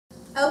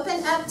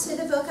Open up to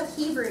the book of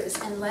Hebrews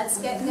and let's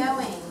get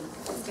going.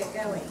 Let's get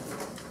going.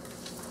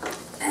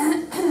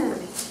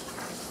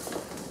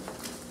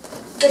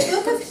 The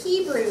book of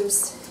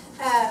Hebrews,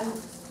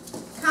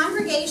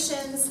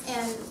 congregations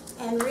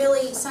and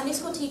really Sunday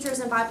school teachers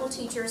and Bible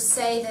teachers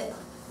say that,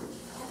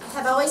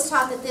 have always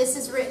taught that this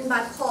is written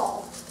by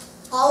Paul.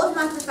 All of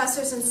my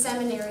professors in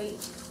seminary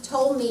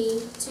told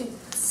me to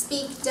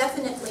speak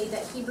definitely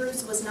that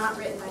Hebrews was not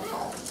written by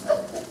Paul.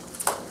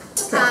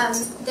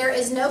 There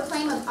is no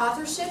claim of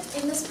authorship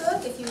in this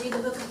book. If you read the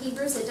book of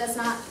Hebrews, it does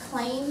not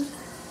claim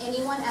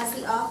anyone as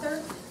the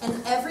author. And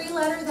every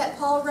letter that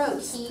Paul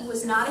wrote, he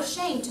was not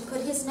ashamed to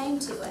put his name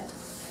to it.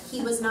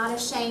 He was not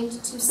ashamed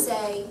to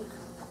say,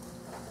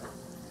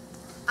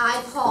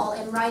 I, Paul,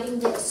 am writing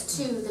this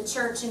to the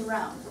church in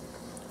Rome.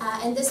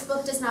 And this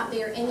book does not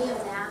bear any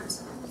of that.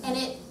 And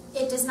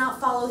it does not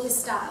follow his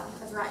style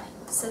of writing.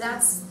 So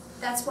that's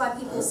why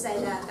people say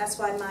that. That's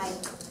why my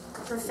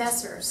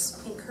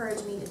professors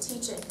encourage me to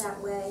teach it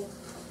that way.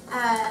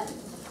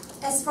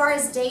 As far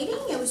as dating,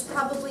 it was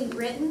probably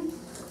written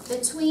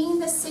between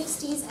the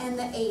 60s and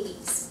the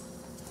 80s.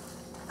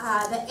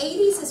 The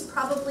 80s is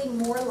probably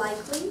more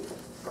likely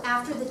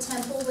after the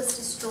temple was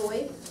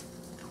destroyed.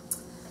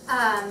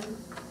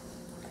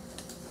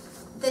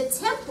 The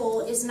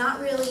temple is not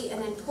really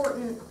an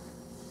important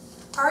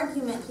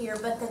argument here,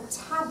 but the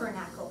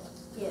tabernacle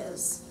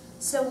is.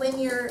 So when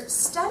you're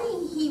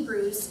studying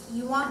Hebrews,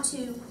 you want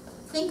to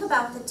think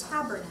about the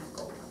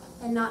tabernacle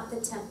and not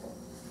the temple.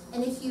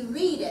 And if you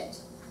read it,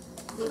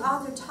 the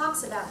author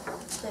talks about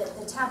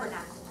the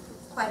tabernacle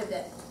quite a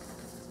bit.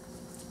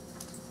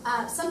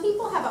 Some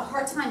people have a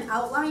hard time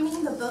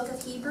outlining the book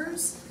of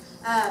Hebrews.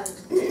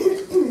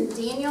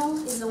 Daniel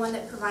is the one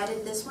that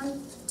provided this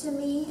one to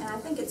me, and I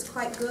think it's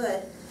quite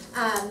good.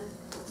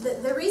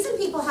 The reason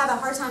people have a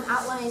hard time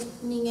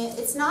outlining it,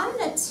 it's not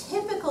in a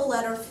typical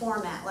letter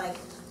format, like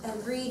a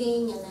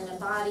greeting and then a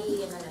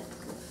body, and then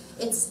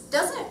it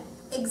doesn't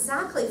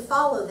exactly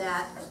follow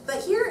that.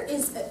 But here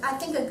is, I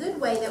think, a good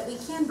way that we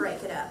can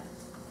break it up.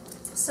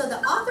 So the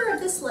author of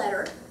this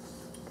letter,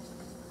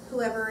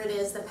 whoever it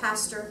is, the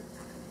pastor,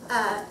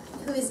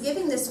 who is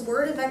giving this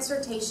word of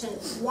exhortation,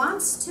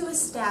 wants to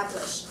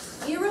establish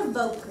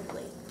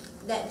irrevocably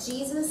that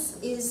Jesus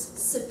is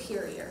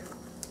superior,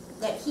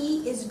 that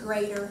he is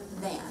greater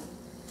than.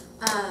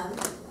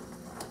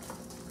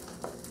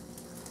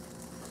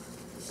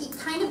 He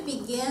kind of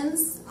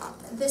begins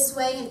this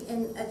way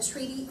in a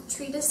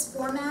treatise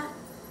format.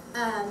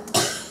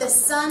 The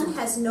Son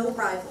has no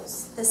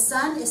rivals. The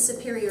Son is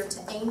superior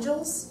to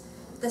angels.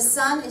 The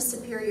Son is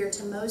superior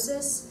to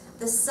Moses.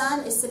 The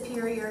Son is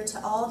superior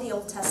to all the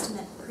Old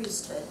Testament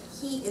priesthood.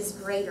 He is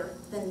greater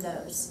than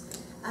those.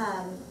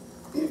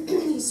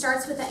 He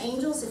starts with the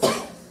angels. If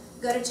you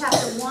go to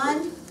chapter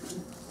 1,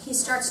 he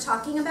starts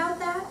talking about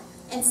that.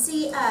 And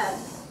see,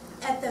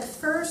 at the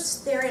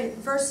first, there in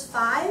verse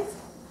 5,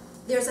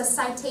 there's a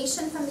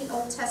citation from the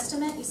Old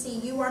Testament. You see,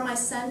 you are my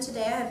son,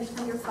 today I have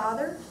become your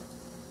father.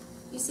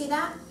 You see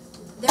that?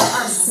 There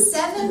are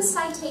 7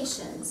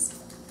 citations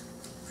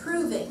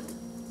proving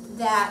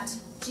that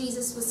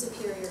Jesus was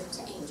superior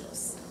to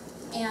angels.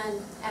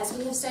 And as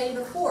we have stated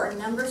before,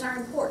 numbers are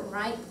important,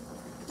 right?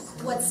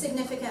 What's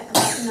significant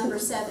about the number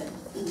 7?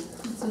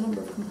 It's the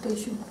number of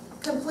completion.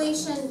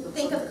 Completion,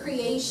 think of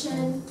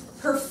creation,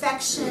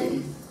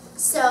 perfection.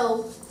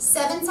 So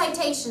 7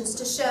 citations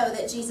to show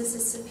that Jesus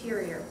is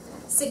superior.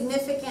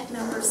 Significant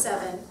number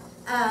 7.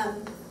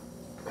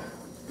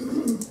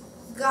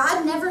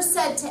 God never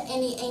said to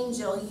any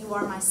angel, you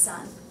are my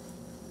son.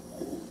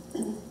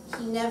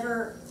 He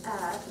never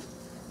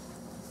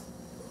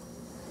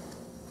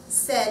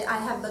said, I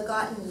have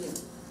begotten you.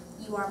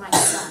 You are my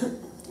son.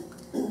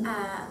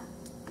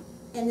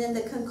 And then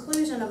the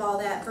conclusion of all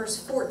that, verse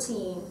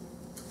 14,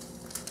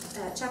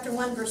 chapter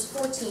 1, verse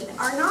 14.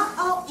 Are not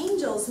all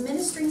angels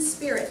ministering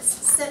spirits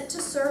sent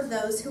to serve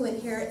those who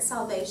inherit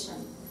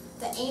salvation?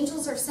 The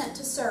angels are sent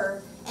to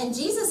serve. And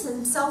Jesus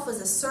himself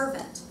was a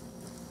servant.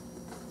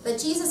 But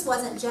Jesus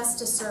wasn't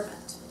just a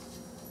servant.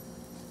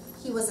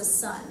 He was a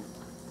son.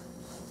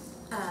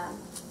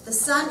 The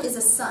Son is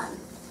a son.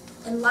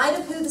 In light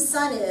of who the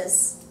Son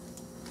is,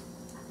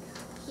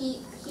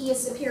 he is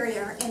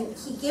superior. And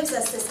he gives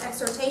us this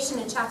exhortation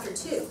in chapter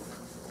 2.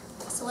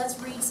 So let's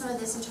read some of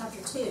this in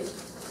chapter 2.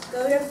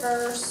 Go to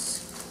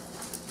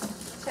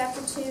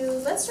chapter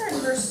 2. Let's start in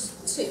verse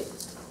 2.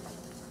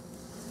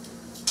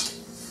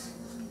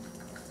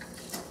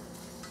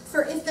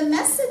 For if the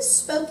message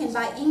spoken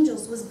by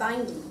angels was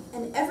binding,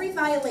 and every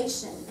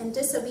violation and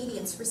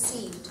disobedience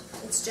received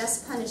its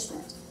just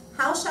punishment,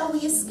 how shall we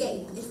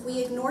escape if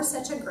we ignore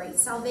such a great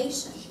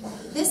salvation?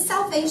 This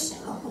salvation,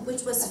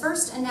 which was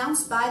first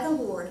announced by the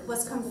Lord,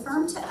 was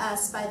confirmed to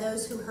us by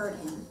those who heard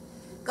him.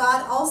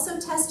 God also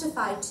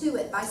testified to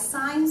it by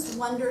signs,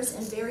 wonders,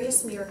 and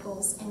various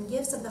miracles, and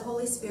gifts of the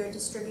Holy Spirit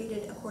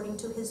distributed according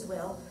to his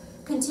will.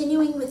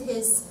 Continuing with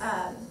his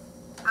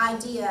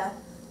idea,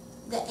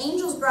 the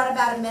angels brought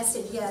about a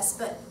message, yes,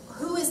 but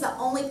who is the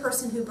only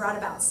person who brought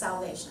about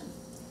salvation?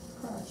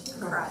 Christ.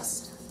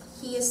 Christ.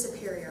 He is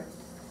superior.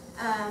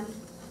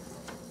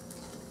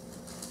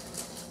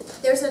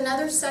 There's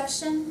another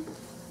section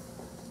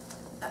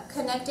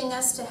connecting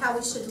us to how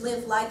we should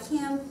live like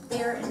him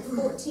there in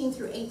 14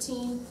 through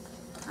 18.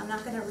 I'm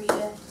not going to read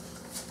it,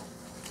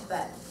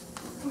 but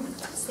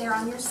it's there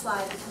on your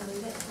slide. You can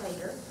read it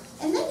later.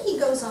 And then he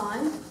goes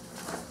on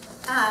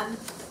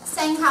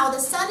saying how the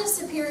Son is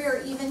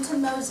superior even to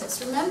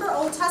Moses. Remember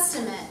Old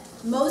Testament,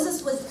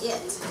 Moses was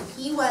it.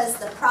 He was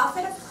the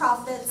prophet of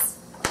prophets.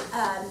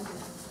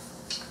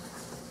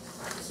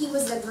 He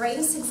was the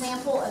greatest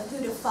example of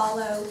who to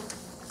follow.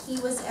 He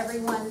was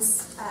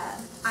everyone's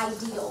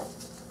ideal.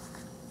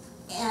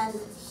 And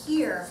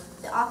here,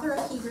 the author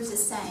of Hebrews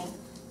is saying,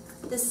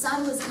 the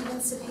Son was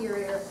even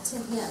superior to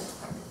him,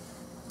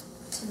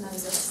 to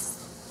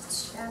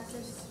Moses. Chapter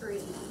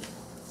 3.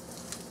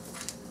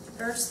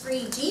 Verse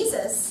 3,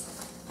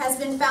 Jesus has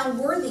been found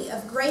worthy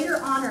of greater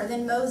honor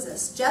than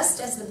Moses, just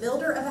as the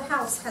builder of a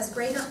house has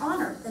greater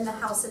honor than the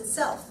house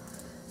itself.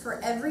 For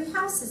every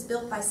house is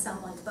built by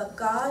someone, but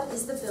God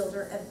is the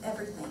builder of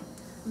everything.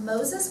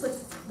 Moses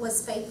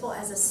was faithful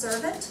as a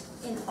servant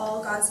in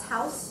all God's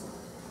house.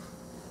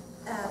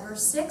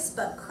 Verse 6,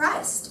 but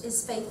Christ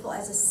is faithful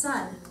as a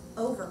son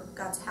over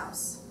God's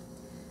house.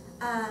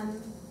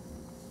 And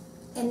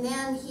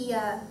then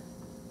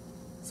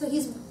so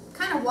he's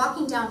kind of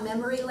walking down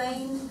memory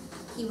lane.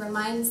 He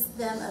reminds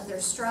them of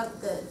their struggle,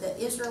 the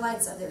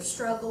Israelites of their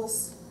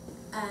struggles.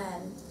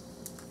 And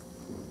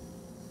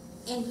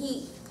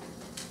he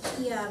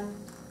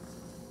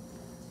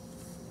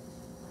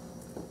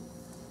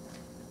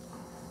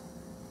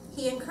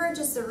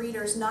encourages the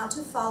readers not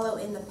to follow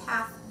in the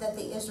path that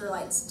the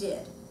Israelites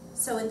did.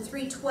 So in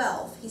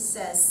 3:12, he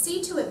says,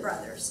 see to it,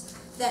 brothers,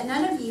 that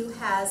none of you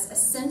has a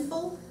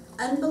sinful,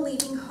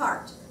 unbelieving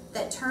heart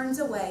that turns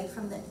away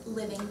from the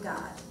living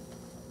God.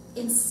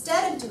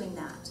 Instead of doing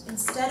that,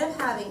 instead of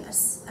having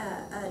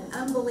an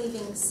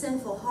unbelieving,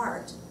 sinful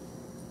heart,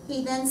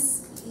 he then,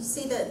 you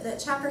see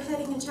the chapter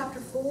heading in chapter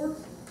 4,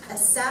 a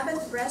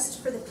Sabbath rest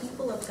for the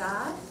people of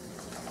God.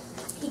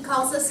 He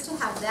calls us to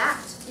have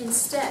that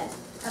instead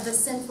of a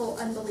sinful,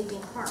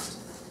 unbelieving heart.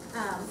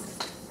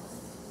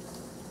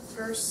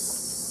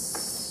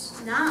 Verse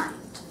 9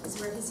 is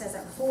where he says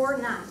that,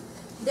 4:9.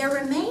 There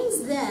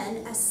remains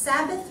then a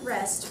Sabbath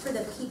rest for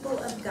the people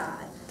of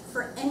God.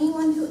 For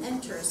anyone who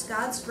enters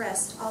God's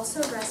rest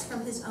also rests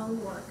from his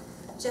own work,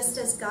 just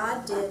as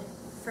God did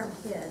from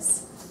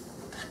his.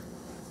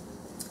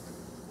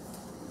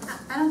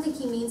 I don't think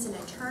he means an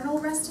eternal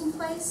resting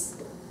place,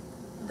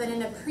 but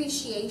an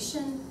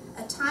appreciation,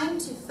 a time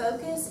to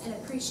focus and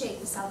appreciate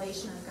the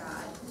salvation of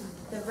God,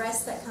 the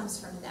rest that comes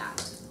from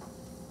that.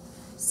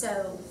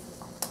 So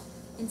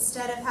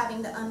instead of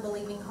having the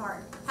unbelieving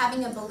heart,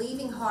 having a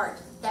believing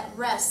heart that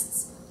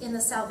rests in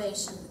the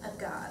salvation of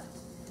God.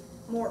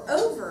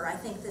 Moreover, I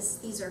think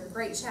these are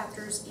great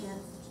chapters in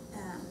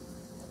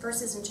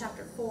verses in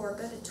chapter 4.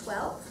 Go to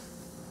 12.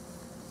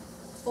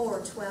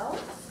 4:12.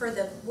 For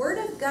the word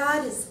of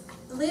God is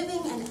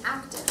living and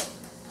active,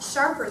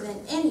 sharper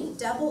than any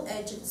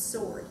double-edged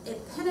sword.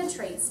 It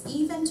penetrates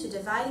even to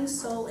dividing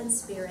soul and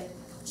spirit,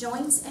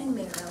 joints and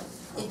marrow.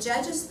 It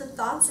judges the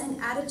thoughts and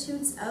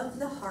attitudes of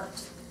the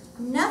heart.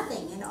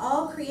 Nothing in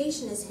all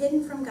creation is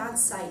hidden from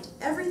God's sight.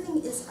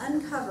 Everything is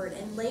uncovered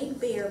and laid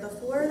bare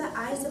before the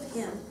eyes of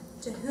him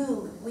to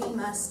whom we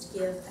must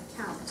give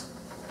account.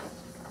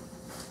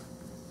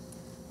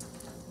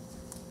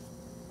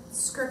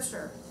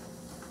 Scripture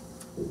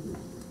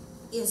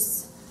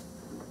is,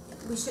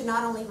 we should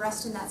not only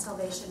rest in that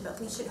salvation, but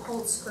we should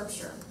hold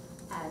Scripture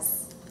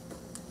as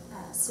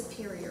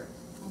superior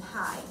and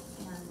high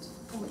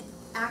and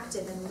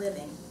active and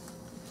living.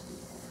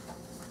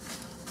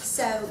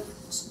 So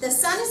the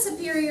Son is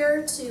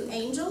superior to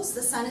angels,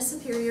 the Son is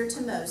superior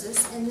to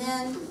Moses, and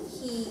then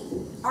he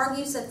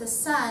argues that the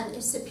Son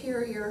is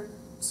superior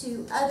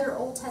to other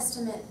Old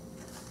Testament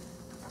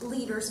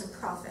leaders and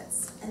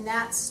prophets. And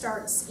that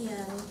starts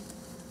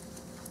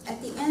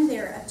at the end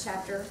there of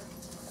chapter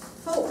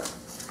 4.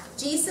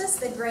 Jesus,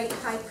 the great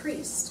high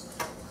priest.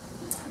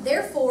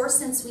 Therefore,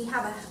 since we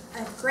have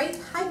a great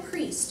high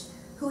priest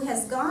who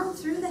has gone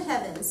through the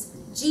heavens,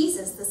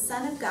 Jesus, the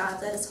Son of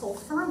God, let us hold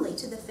firmly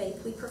to the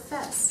faith we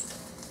profess.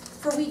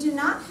 For we do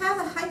not have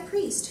a high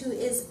priest who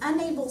is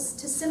unable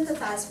to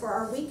sympathize for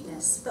our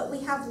weakness, but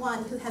we have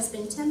one who has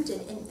been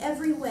tempted in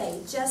every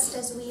way, just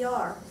as we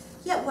are,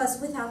 yet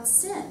was without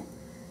sin.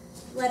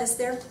 Let us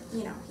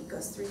he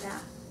goes through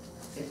that.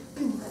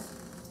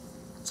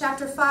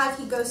 Chapter 5,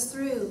 he goes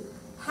through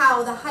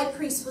how the high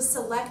priest was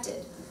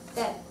selected.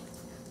 That,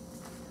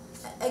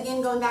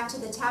 again, going back to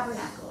the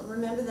tabernacle.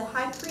 Remember, the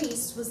high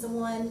priest was the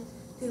one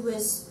who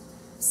was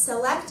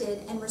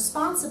selected and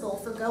responsible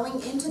for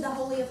going into the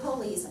Holy of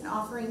Holies and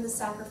offering the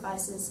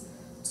sacrifices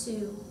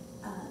to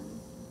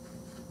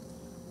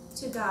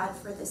God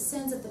for the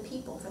sins of the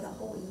people for the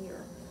whole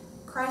year.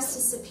 Christ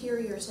is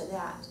superior to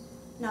that,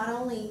 not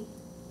only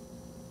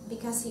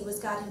because he was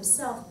God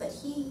himself, but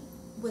he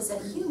was a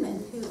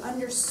human who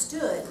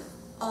understood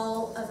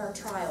all of our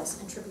trials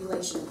and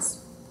tribulations.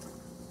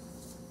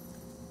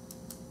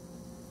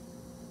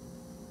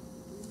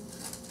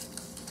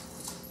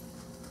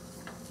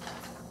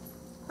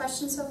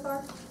 questions so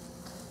far?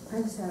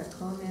 I just had a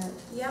comment.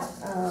 Yep.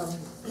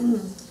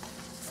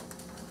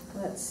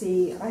 Let's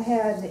see, I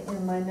had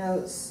in my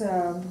notes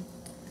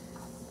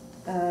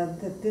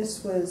that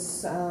this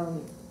was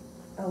a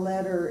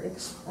letter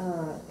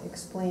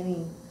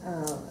explaining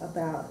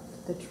about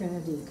the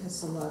Trinity,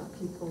 because a lot of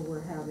people were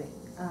having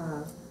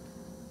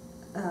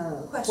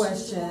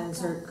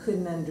questions or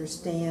couldn't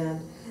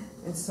understand.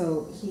 And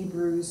so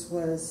Hebrews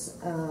was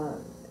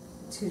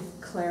to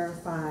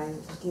clarify,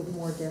 give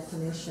more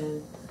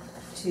definition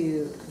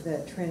to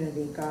the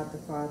Trinity, God the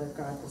Father,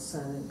 God the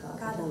Son, and God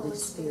the Holy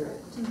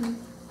Spirit. Mm-hmm.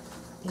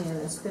 And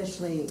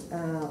especially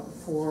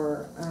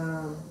for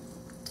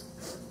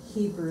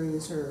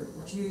Hebrews or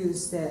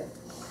Jews that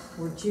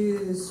were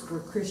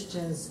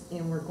Christians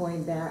and were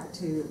going back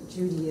to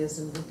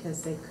Judaism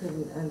because they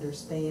couldn't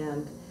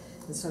understand.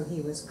 And so he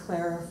was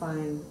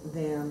clarifying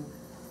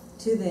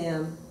to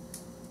them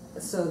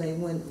so they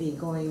wouldn't be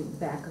going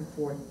back and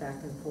forth,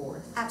 back and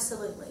forth.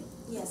 Absolutely.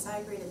 Yes, I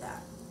agree to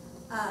that.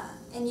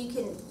 And you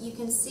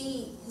can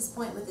see his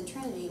point with the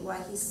Trinity,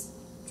 why he's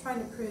trying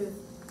to prove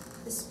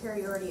the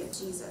superiority of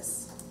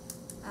Jesus.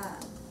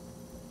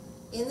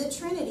 In the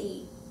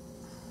Trinity,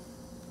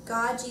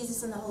 God,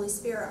 Jesus, and the Holy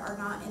Spirit are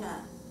not in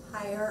a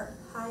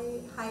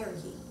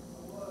hierarchy.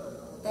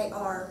 They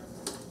are,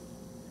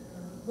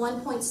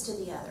 one points to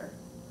the other.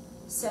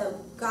 So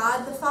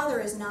God the Father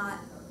is not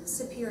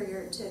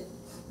superior to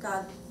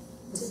God,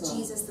 to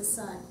Jesus the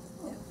Son.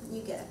 Yeah,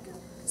 you get it.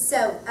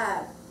 So,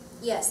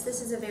 yes,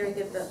 this is a very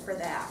good book for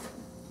that.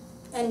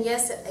 And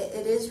yes,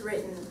 it is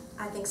written,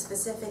 I think,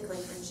 specifically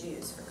for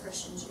Jews, for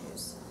Christian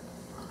Jews.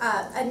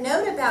 A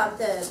note about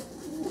the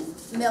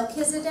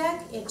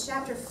Melchizedek in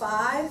chapter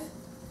 5.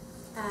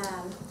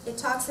 It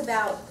talks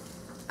about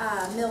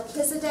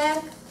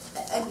Melchizedek,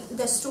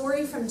 the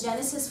story from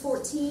Genesis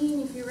 14,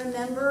 if you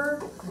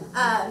remember.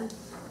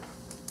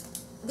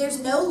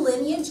 There's no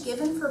lineage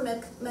given for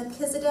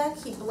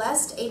Melchizedek. He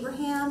blessed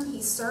Abraham.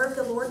 He served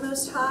the Lord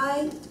Most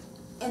High.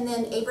 And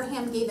then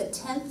Abraham gave a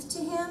tenth to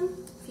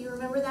him, if you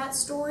remember that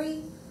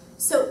story.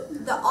 So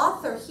the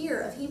author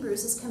here of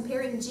Hebrews is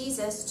comparing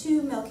Jesus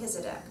to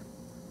Melchizedek.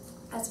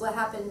 That's what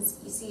happens.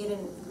 You see it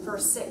in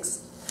verse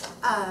 6.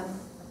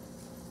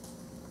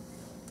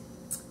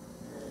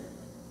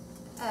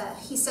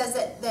 He says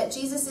that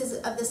Jesus is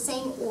of the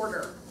same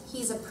order.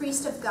 He's a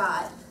priest of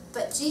God.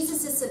 But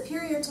Jesus is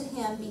superior to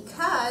him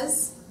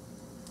because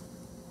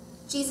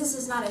Jesus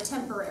is not a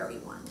temporary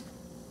one.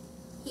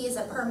 He is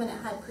a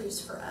permanent high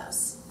priest for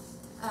us.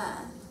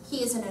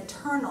 He is an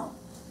eternal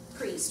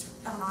priest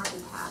on our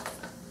behalf.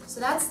 So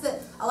that's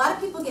a lot of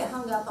people get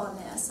hung up on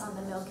this, on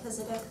the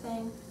Melchizedek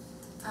thing.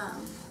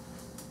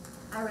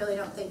 I really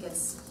don't think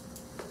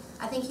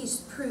I think he's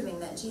proving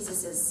that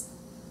Jesus is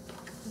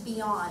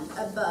beyond,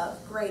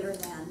 above, greater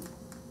than.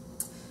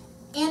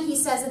 And he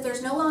says that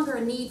there's no longer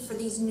a need for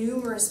these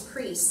numerous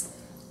priests.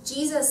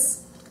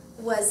 Jesus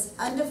was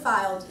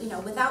undefiled,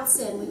 without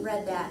sin, we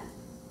read that.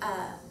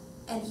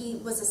 And he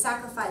was a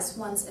sacrifice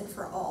once and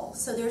for all.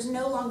 So there's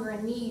no longer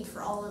a need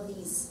for all of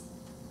these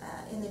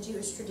in the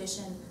Jewish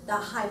tradition, the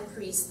high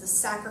priest, the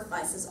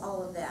sacrifices,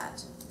 all of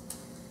that.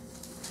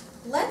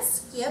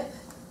 Let's skip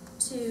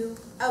to,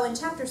 in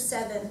chapter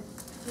 7,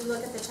 if you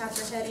look at the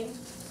chapter heading,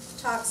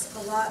 talks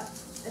a lot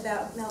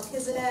about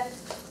Melchizedek.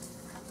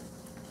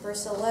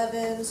 Verse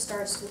 11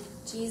 starts with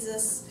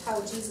Jesus,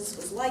 how Jesus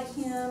was like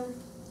him.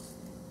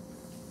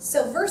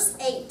 So verse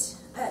 8,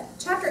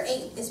 chapter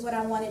 8 is what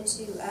I wanted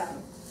to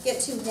get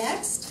to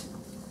next.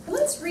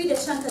 Let's read a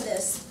chunk of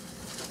this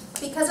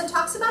because it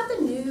talks about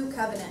the new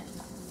covenant,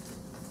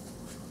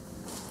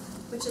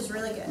 which is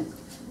really good.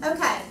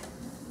 Okay,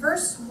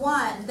 verse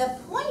 1. The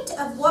point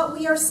of what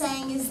we are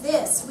saying is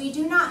this: we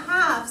do not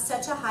have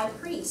such a high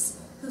priest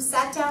who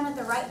sat down at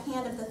the right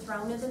hand of the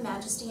throne of the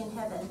majesty in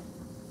heaven.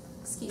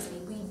 Excuse me,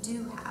 we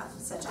do have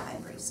such a high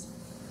priest.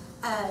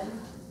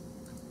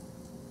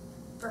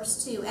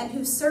 Verse 2, and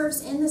who serves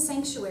in the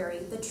sanctuary,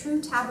 the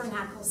true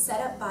tabernacle set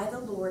up by the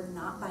Lord,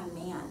 not by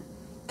man.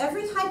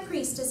 Every high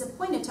priest is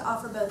appointed to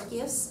offer both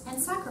gifts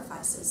and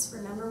sacrifices.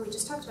 Remember, we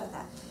just talked about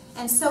that.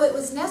 And so it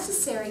was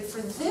necessary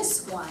for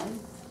this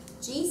one,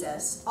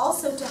 Jesus,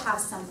 also to have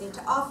something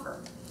to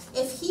offer.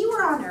 If he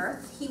were on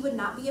earth, he would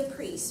not be a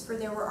priest, for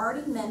there were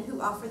already men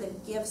who offer the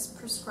gifts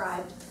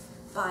prescribed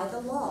by the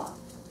law.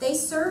 They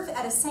serve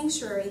at a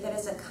sanctuary that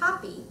is a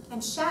copy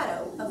and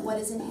shadow of what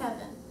is in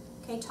heaven.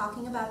 Okay,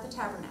 talking about the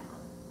tabernacle.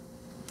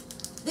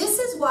 This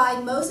is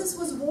why Moses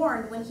was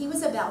warned when he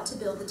was about to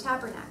build the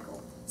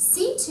tabernacle.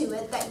 See to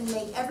it that you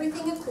make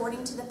everything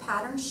according to the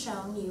pattern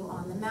shown you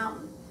on the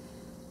mountain.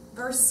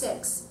 Verse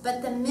 6,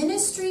 but the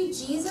ministry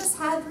Jesus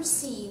had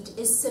received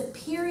is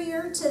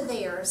superior to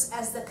theirs,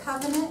 as the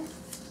covenant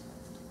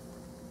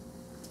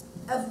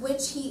of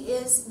which he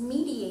is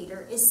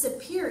mediator is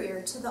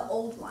superior to the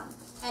old one,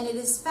 and it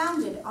is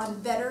founded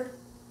on better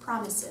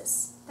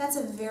promises. That's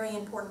a very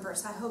important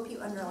verse. I hope you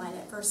underline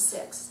it. Verse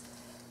 6.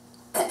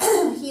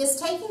 He is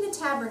taking the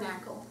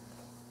tabernacle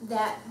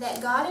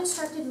that God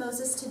instructed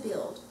Moses to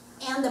build,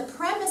 and the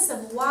premise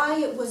of why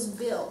it was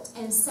built,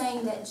 and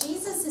saying that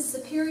Jesus is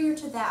superior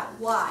to that.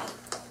 Why?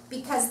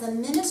 Because the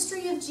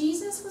ministry of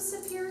Jesus was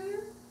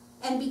superior,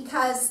 and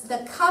because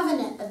the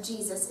covenant of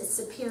Jesus is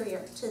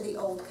superior to the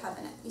old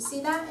covenant. You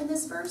see that in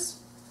this verse?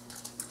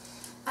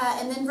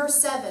 And then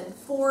verse 7,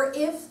 for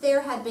if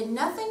there had been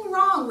nothing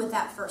wrong with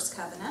that first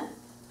covenant,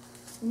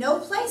 no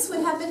place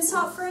would have been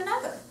sought for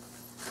another.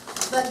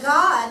 But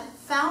God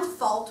found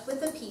fault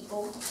with the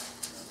people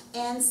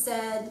and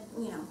said,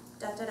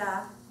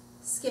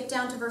 skip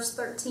down to verse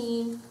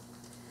 13.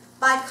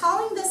 By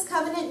calling this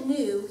covenant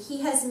new,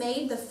 he has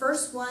made the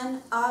first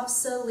one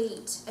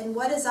obsolete. And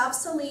what is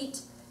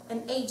obsolete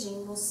and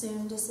aging will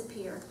soon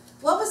disappear.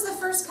 What was the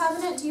first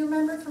covenant? Do you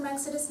remember from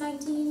Exodus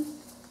 19?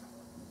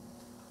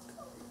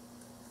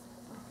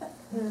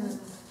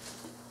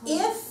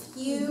 If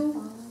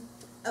you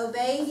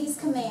obey these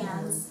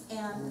commands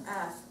and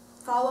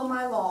follow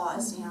my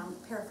laws, I'm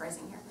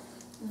paraphrasing here,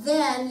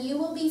 then you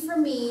will be for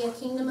me a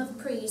kingdom of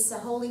priests, a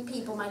holy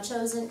people, my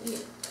chosen ear.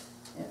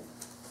 Yeah.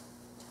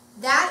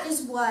 That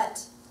is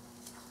what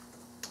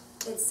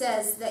it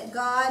says, that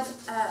God,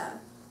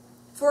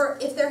 for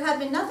if there had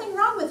been nothing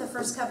wrong with the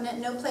first covenant,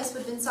 no place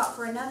would have been sought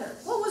for another.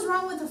 What was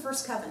wrong with the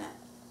first covenant?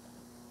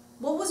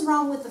 What was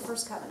wrong with the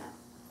first covenant?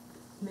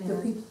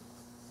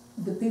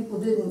 The people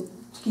didn't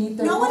keep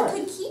their No one part.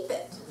 could keep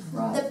it.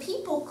 Right. The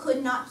people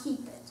could not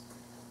keep it.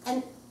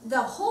 And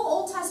the whole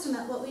Old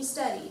Testament, what we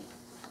studied,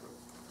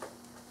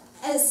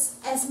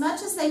 as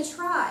much as they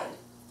tried,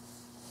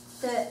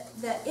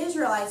 the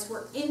Israelites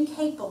were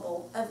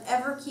incapable of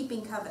ever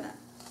keeping covenant.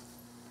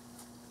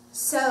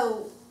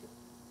 So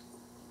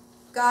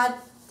God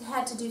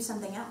had to do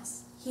something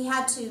else. He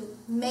had to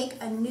make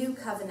a new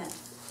covenant.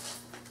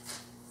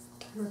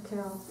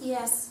 Raquel,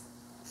 Yes.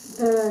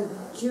 the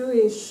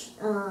Jewish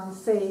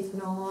faith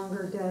no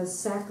longer does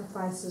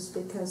sacrifices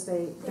because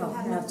they don't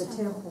have the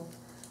temple.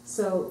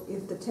 So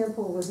if the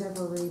temple was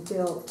ever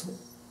rebuilt,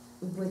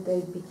 would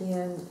they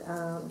begin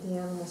the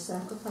animal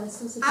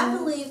sacrifices again? I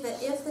believe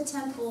that if the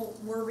temple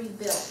were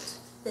rebuilt,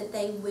 that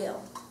they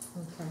will.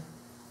 Okay.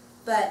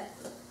 But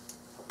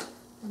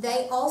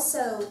they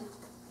also,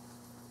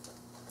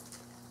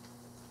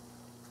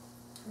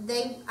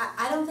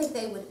 I don't think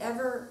they would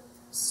ever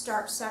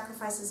start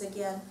sacrifices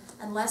again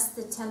unless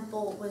the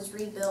temple was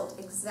rebuilt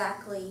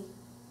exactly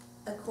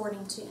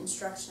according to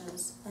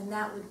instructions. And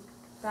that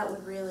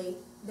would really,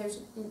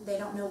 they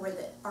don't know where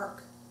the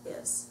ark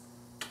is.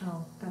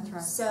 Oh, that's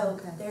right. So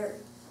okay.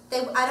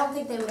 I don't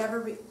think they would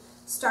ever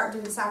start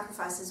doing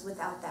sacrifices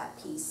without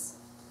that piece.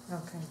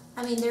 Okay.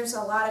 I mean, there's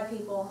a lot of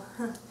people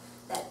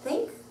that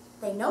think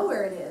they know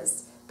where it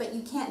is, but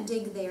you can't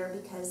dig there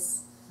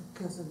because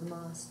of the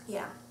mosque.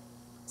 yeah.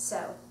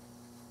 So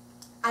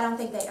I don't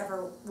think they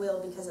ever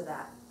will because of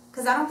that.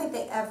 Because I don't think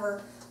they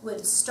ever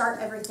would start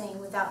everything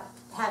without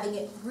having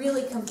it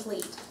really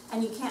complete.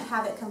 And you can't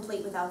have it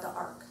complete without the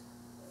ark.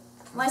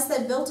 Unless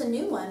they built a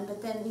new one,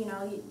 but then, you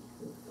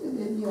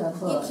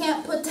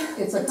can't put the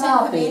It's a Ten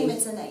copy.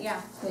 Commandments in it.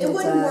 Yeah, it It's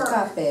wouldn't a work.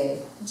 copy.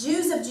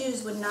 Jews of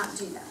Jews would not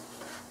do that.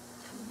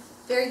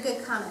 Very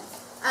good comment.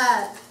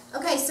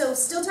 Okay, so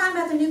still talking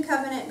about the new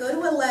covenant. Go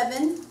to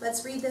 11.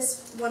 Let's read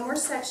this one more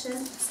section.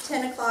 It's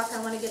 10 o'clock.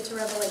 I want to get to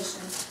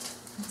Revelation.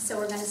 So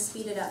we're going to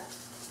speed it up.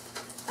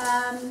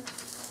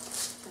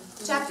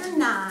 Chapter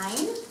 9,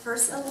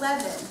 verse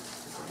 11.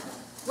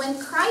 When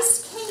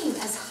Christ came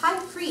as high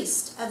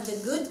priest of the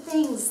good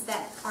things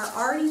that are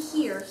already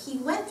here, he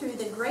went through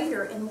the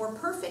greater and more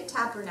perfect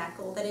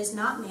tabernacle that is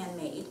not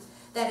man-made,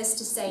 that is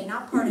to say,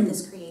 not part of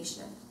this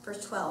creation.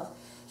 Verse 12.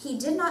 He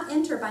did not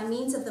enter by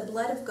means of the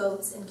blood of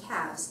goats and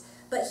calves,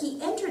 but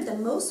he entered the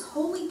most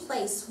holy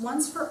place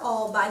once for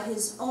all by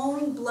his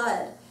own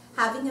blood,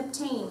 having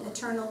obtained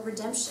eternal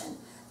redemption.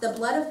 The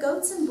blood of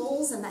goats and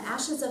bulls and the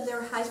ashes of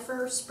their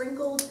heifer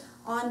sprinkled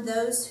on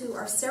those who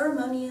are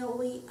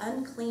ceremonially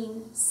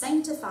unclean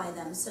sanctify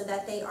them so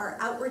that they are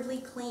outwardly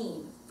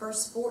clean.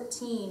 Verse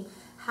 14,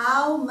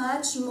 how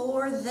much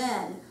more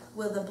then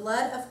will the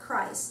blood of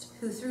Christ,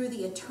 who through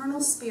the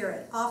eternal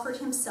Spirit offered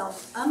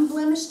himself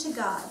unblemished to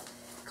God,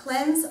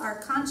 cleanse our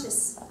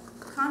consciences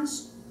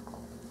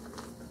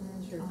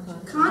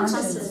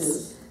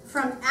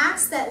from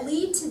acts that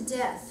lead to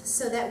death,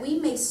 so that we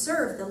may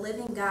serve the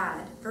living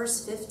God.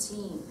 Verse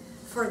 15,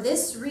 for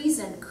this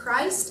reason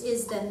Christ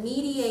is the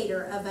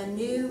mediator of a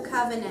new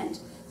covenant,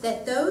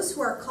 that those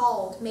who are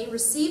called may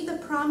receive the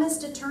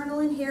promised eternal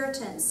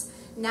inheritance,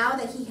 now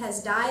that he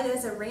has died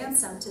as a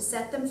ransom to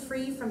set them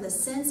free from the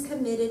sins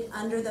committed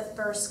under the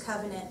first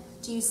covenant.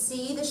 Do you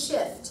see the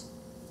shift?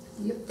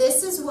 Yep.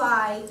 This is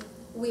why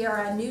we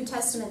are a New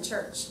Testament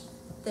church,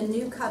 the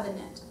new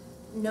covenant.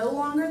 No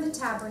longer the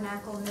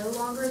tabernacle, no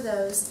longer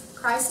those.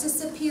 Christ is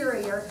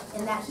superior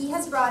in that he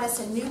has brought us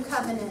a new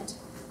covenant.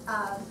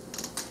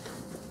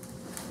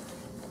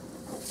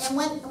 And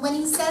when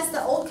he says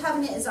the old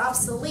covenant is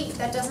obsolete,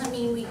 that doesn't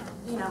mean we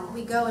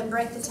go and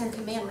break the Ten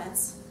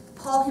Commandments.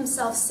 Paul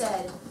himself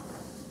said,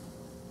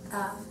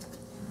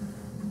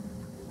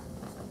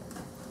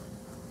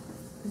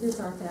 it is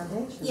our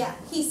foundation. yeah,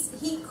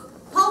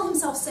 Paul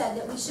himself said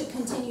that we should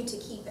continue to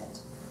keep it.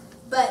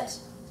 But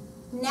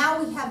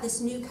now we have this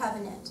new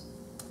covenant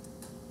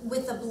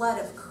with the blood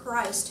of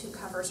Christ who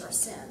covers our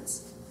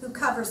sins, who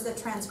covers the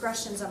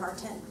transgressions of our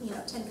Ten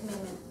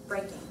Commandment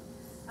breaking.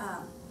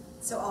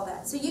 So all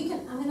that. So you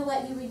can, I'm going to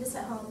let you read this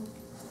at home.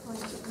 I want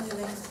to keep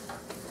moving.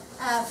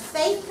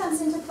 Faith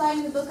comes into play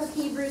in the book of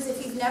Hebrews.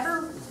 If you've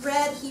never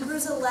read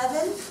Hebrews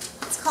 11,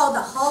 it's called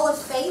the Hall of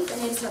Faith,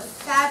 and it's a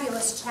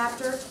fabulous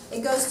chapter.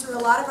 It goes through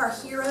a lot of our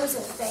heroes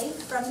of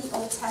faith from the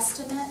Old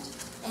Testament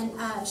and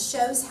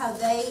shows how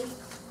they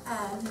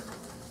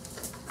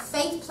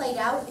faith played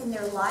out in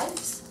their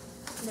lives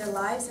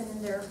and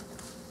in their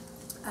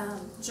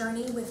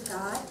journey with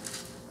God.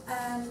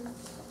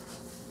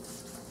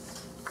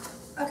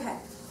 Okay.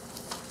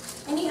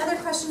 Any other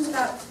questions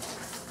about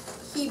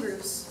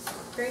Hebrews?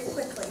 Very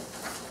quickly.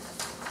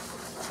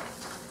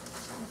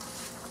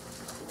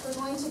 We're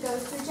going to go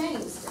through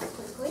James very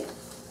quickly.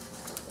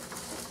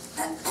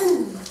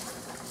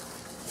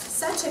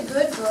 Such a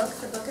good book,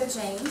 the book of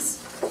James.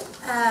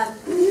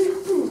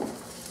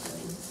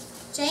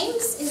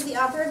 James is the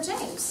author of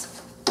James.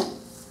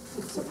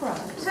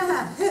 Surprise.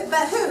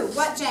 But who?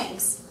 What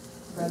James?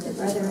 The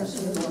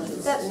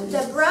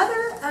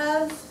brother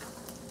of,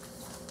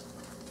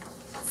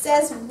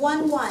 says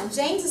 1:1.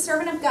 James, a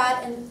servant of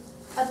God and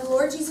of the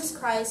Lord Jesus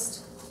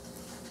Christ.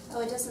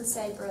 Oh, it doesn't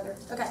say brother.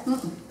 Okay.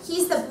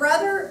 He's the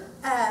brother,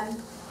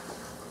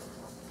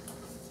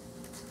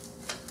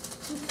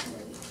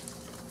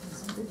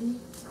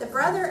 the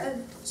brother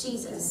of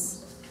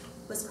Jesus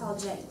was called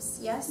James.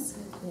 Yes?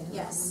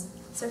 Yes.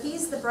 So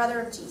he's the brother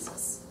of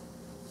Jesus.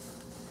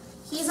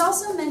 He's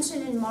also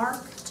mentioned in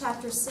Mark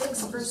chapter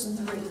 6, verse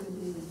 3.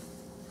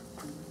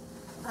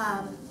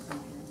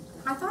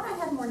 I thought I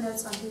had more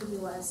notes on who he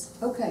was.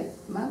 Okay,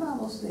 my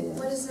Bible says.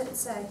 What does it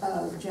say?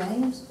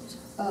 James,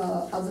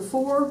 of the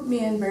 4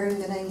 men bearing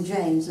the name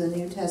James in the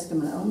New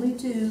Testament, only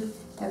 2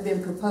 have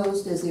been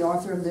proposed as the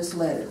author of this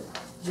letter.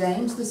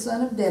 James, the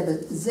son of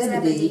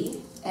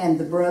Zebedee, and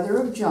the brother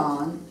of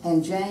John,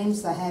 and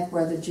James, the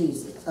half-brother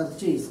of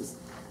Jesus.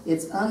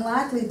 It's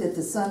unlikely that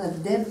the son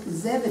of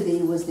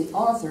Zebedee was the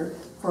author,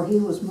 for he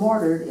was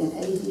martyred in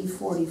AD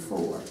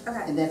 44.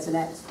 Okay. And that's in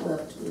Acts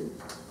 12:2.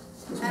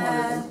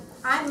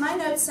 My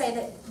notes say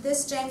that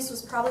this James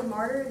was probably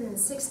martyred in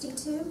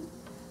 62.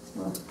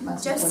 Well,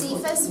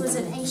 Josephus was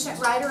an ancient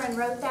writer and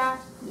wrote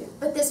that. Yeah.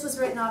 But this was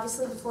written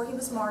obviously before he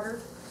was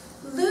martyred.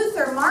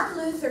 Martin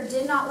Luther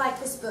did not like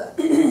this book.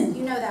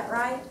 You know that,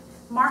 right?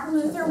 Martin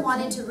Luther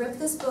wanted to rip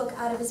this book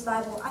out of his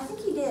Bible. I think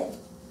he did.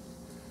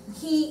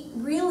 He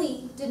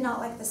really did not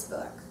like this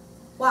book.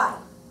 Why?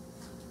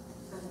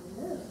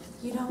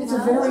 You don't It's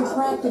know? a very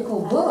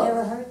practical book.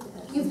 Never heard that.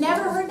 You've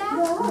never heard that?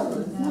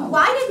 No.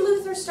 Why did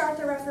Luther start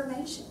the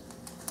Reformation?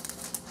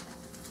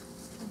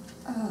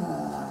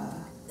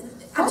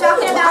 I'm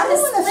talking about the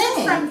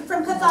split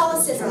from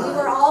Catholicism.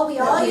 We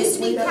all used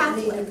to be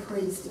Catholic. We don't need a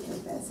priest to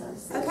confess our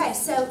sins. Okay,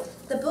 so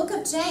the book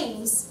of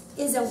James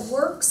is a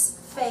works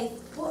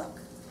faith book.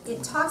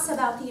 It talks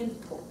about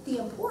the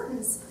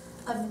importance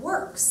of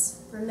works.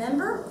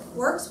 Remember,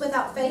 works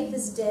without faith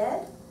is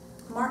dead.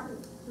 Martin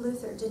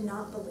Luther did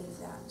not believe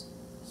that.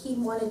 He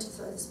wanted to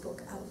throw this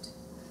book out.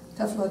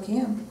 Tough luck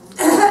him.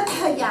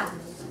 Yeah.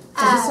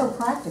 Because it's so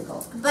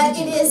practical. But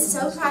it is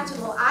so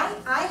practical.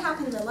 I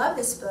happen to love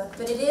this book,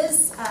 but it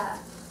is a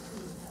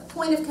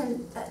point of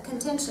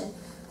contention.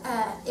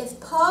 If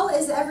Paul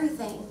is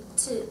everything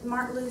to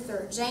Martin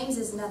Luther, James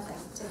is nothing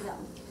to him.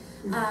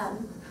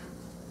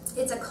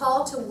 It's a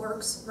call to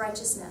works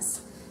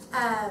righteousness.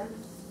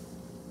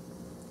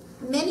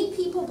 Many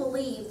people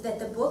believe that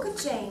the book of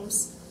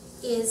James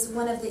is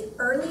one of the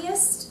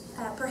earliest,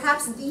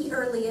 perhaps the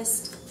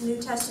earliest New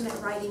Testament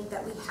writing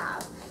that we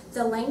have.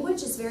 The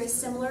language is very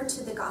similar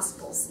to the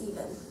Gospels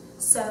even.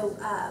 So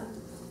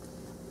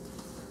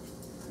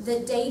the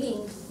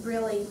dating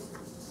really,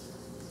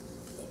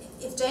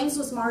 if James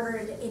was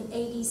martyred in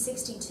AD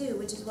 62,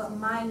 which is what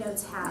my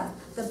notes have,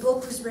 the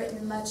book was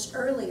written much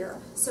earlier.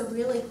 So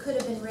really could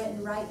have been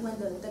written right when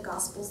the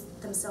Gospels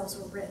themselves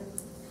were written.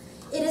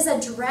 It is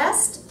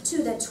addressed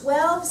to the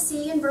 12,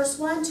 see in verse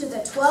 1, to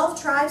the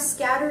 12 tribes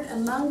scattered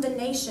among the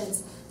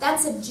nations.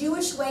 That's a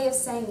Jewish way of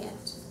saying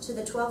it. To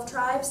the 12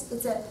 tribes.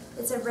 It's a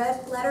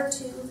letter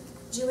to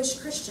Jewish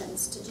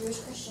Christians.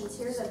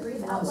 Here's a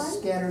brief outline.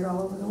 Scattered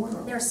all over the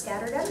world. They're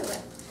scattered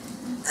everywhere.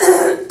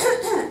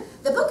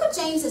 The book of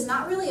James is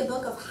not really a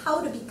book of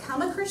how to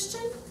become a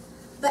Christian,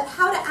 but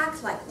how to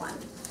act like one.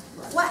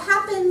 Right. What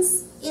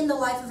happens in the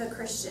life of a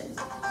Christian?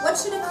 What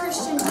should a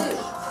Christian do?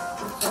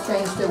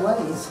 Change their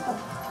ways.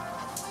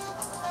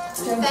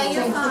 Faye,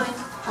 you're fine.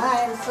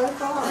 I am so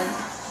sorry.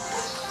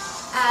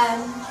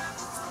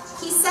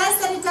 He says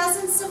that it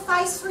doesn't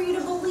suffice for you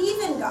to believe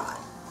in God.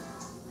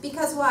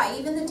 Because why?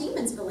 Even the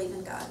demons believe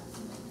in God.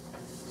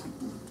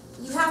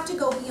 You have to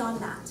go beyond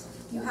that.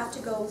 You have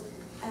to go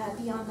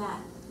beyond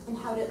that and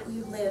how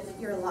you live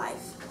your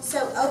life.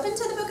 So open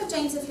to the book of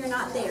James if you're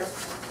not there.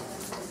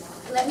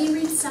 Let me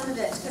read some of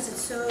it because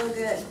it's so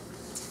good.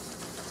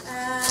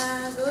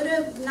 Go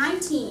to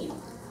 19.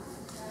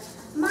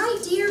 My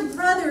dear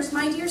brothers,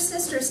 my dear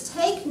sisters,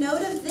 take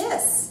note of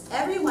this.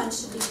 Everyone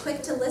should be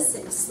quick to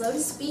listen, slow to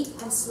speak,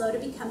 and slow to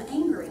become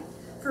angry.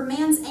 For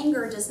man's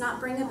anger does not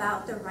bring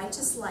about the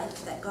righteous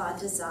life that God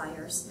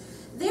desires.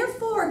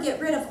 Therefore, get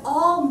rid of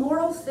all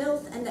moral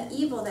filth and the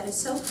evil that is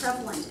so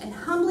prevalent, and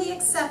humbly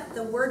accept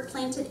the word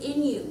planted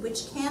in you,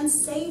 which can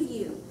save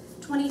you.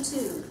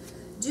 22.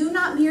 Do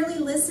not merely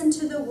listen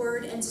to the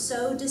word and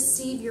so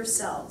deceive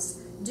yourselves.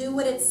 Do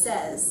what it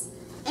says.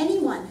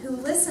 Anyone who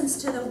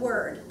listens to the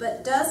word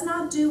but does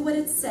not do what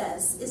it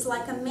says is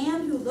like a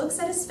man who looks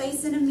at his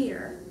face in a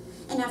mirror,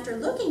 and after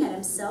looking at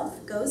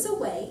himself goes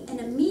away and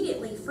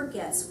immediately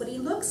forgets what he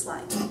looks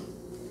like. I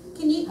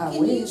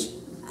wish.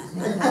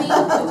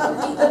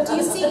 Do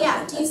you see?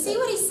 Yeah. Do you see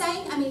what he's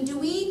saying? I mean, do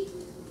we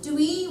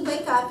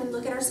wake up and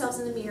look at ourselves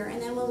in the mirror,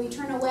 and then when we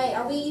turn away,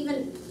 are we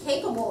even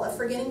capable of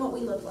forgetting what we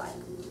look like?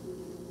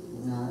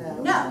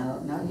 No.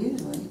 Not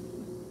usually.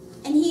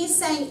 And he's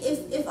saying,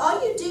 if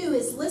all you do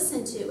is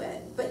listen to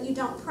it, but you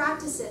don't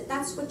practice it,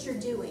 that's what you're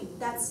doing.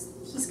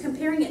 He's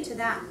comparing it to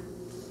that.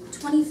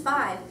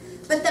 25.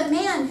 But the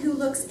man who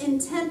looks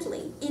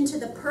intently into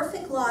the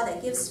perfect law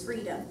that gives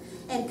freedom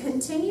and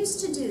continues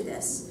to do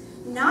this,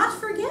 not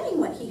forgetting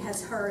what he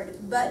has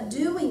heard, but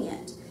doing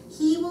it,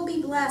 he will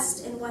be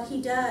blessed in what he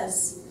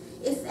does.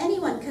 If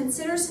anyone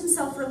considers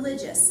himself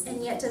religious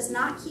and yet does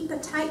not keep a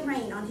tight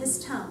rein on his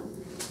tongue,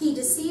 he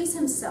deceives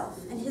himself,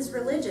 and his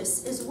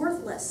religious is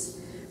worthless.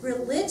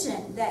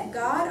 Religion that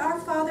God our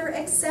Father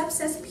accepts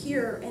as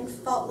pure and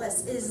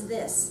faultless is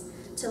this: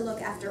 to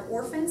look after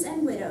orphans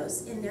and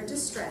widows in their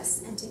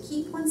distress, and to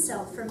keep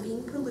oneself from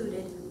being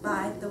polluted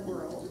by the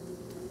world.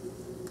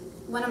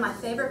 One of my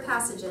favorite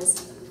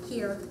passages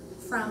here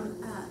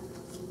from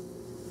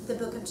the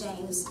book of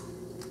James.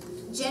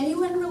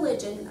 Genuine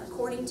religion,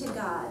 according to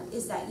God,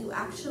 is that you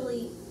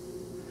actually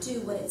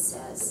do what it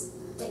says,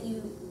 that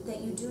you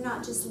do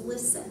not just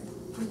listen.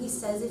 And he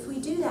says if we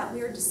do that,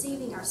 we are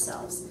deceiving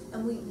ourselves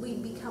and we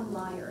become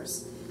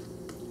liars.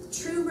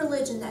 True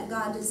religion that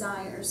God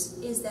desires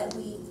is that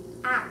we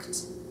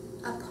act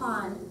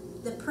upon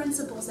the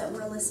principles that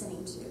we're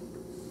listening to.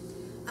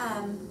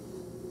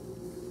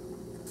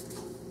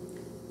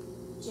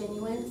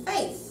 Genuine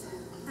faith.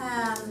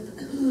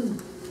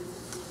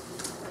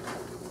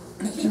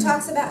 He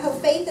talks about how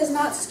faith is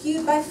not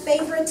skewed by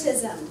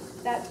favoritism.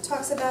 That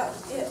talks about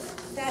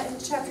that in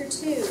chapter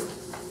 2.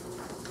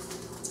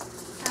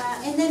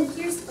 And then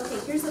here's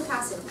the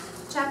passage.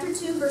 Chapter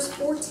 2, verse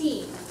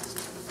 14.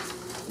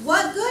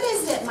 What good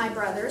is it, my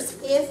brothers,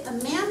 if a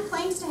man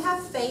claims to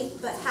have faith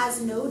but has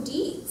no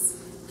deeds?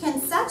 Can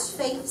such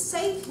faith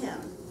save him?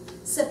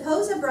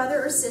 Suppose a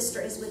brother or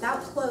sister is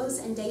without clothes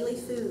and daily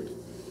food.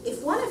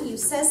 If one of you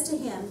says to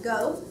him,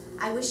 "Go,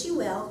 I wish you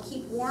well,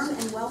 keep warm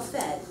and well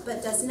fed,"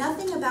 but does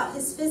nothing about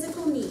his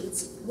physical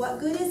needs, what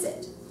good is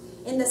it?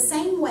 In the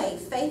same way,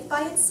 faith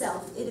by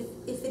itself,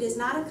 if it is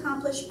not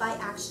accomplished by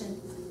action,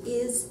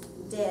 is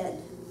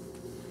dead.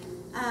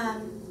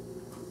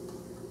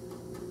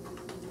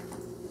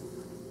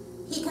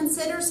 He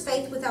considers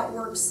faith without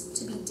works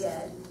to be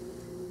dead.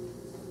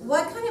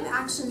 What kind of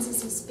actions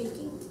is he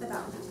speaking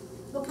about?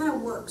 What kind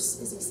of works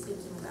is he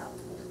speaking about?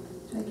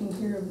 Taking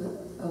care of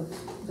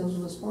those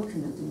less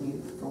fortunate than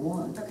you, for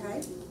one.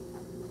 Okay.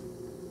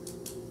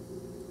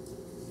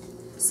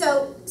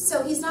 So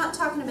he's not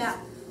talking about.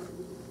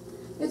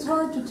 It's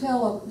hard to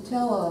tell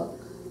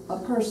a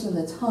person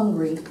that's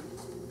hungry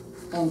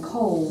and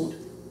cold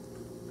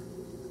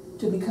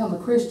to become a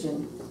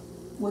Christian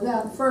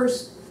without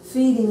first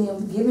feeding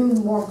him, giving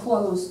him more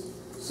clothes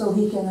so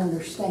he can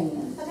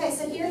understand. Okay,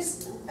 so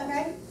here's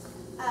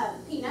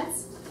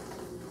Peanuts.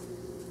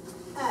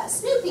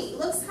 Snoopy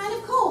looks kind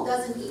of cold,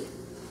 doesn't he?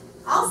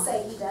 I'll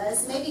say he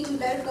does. Maybe we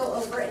better go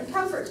over and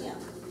comfort him.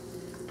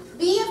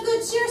 Be of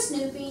good cheer,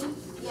 Snoopy.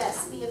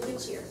 Yes, be of good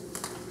cheer.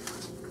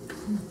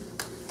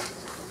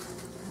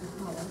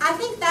 I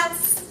think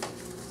that's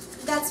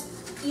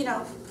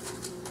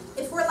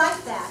if we're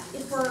like that,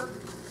 if we're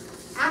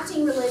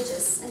acting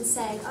religious and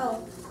saying,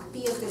 "Oh,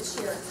 be of good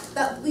cheer,"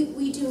 but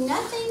we do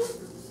nothing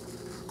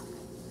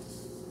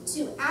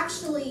to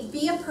actually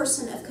be a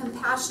person of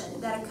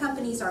compassion that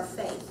accompanies our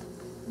faith,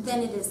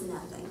 then it is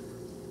nothing.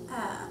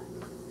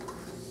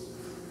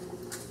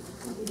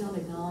 If you don't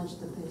acknowledge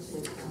the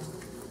basic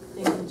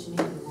things that you need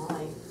in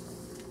life,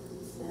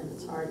 then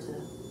it's hard to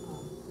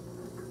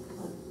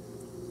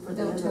for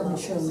the Don't other tell me,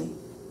 levels. show me.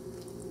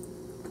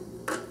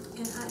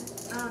 And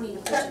I don't need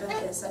to preach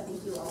about this, I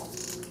think you all.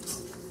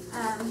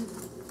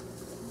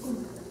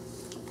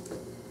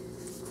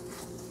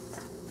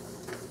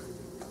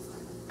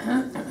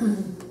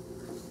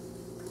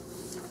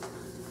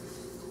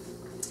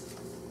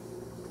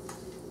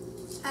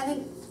 I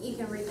think you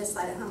can read this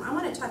slide at home. I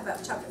want to talk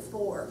about chapter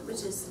 4,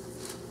 which is,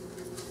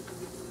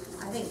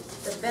 I think,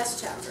 the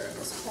best chapter of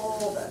this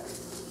whole book.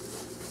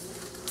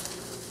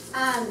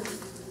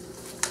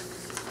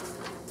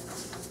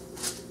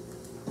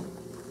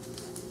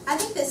 I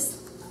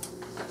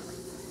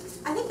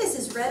think this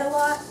is read a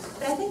lot,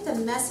 but I think the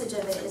message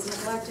of it is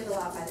neglected a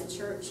lot by the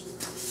church.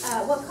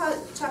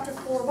 Chapter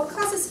 4, what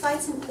causes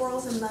fights and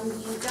quarrels among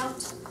you?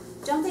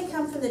 Don't they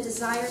come from the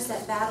desires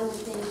that battle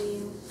within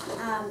you?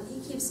 He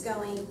keeps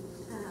going.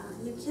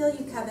 You kill,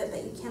 you covet,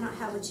 but you cannot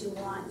have what you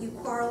want. You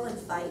quarrel and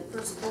fight.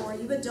 Verse 4,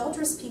 you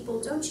adulterous people,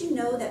 don't you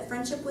know that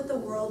friendship with the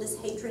world is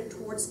hatred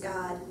towards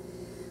God?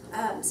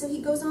 So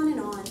he goes on and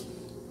on,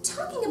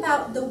 talking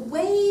about the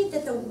way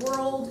that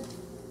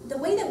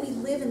we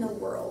live in the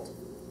world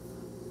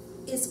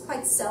is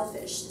quite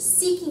selfish,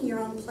 seeking your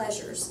own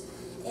pleasures.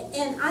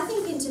 And I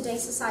think in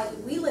today's society,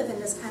 we live in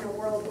this kind of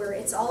world where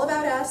it's all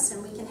about us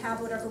and we can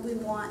have whatever we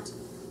want.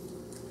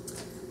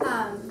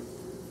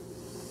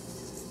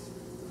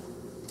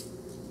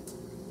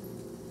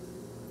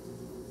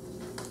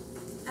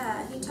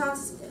 He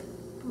talks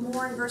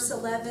more in verse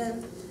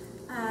 11.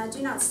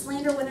 Do not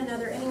slander one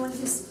another. Anyone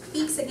who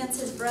speaks against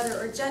his brother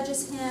or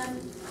judges him.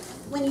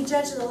 When you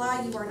judge the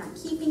law, you are not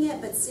keeping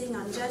it, but sitting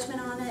on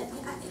judgment on it.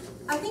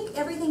 I think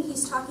everything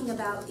he's talking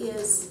about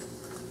is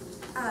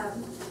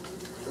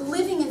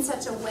living in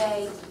such a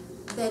way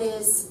that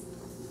is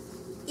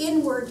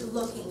inward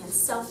looking and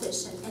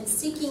selfish and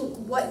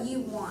seeking what you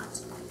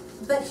want.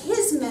 But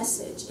his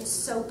message is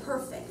so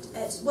perfect.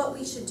 It's what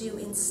we should do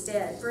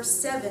instead. Verse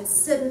 7,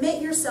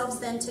 submit yourselves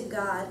then to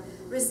God.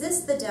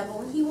 Resist the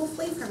devil, and he will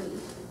flee from you.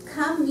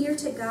 Come near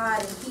to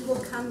God, and he will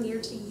come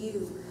near to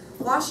you.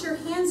 Wash your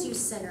hands, you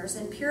sinners,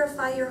 and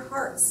purify your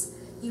hearts,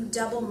 you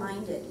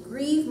double-minded.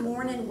 Grieve,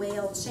 mourn, and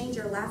wail. Change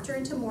your laughter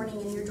into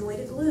mourning and your joy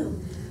to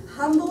gloom.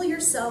 Humble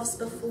yourselves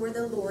before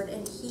the Lord,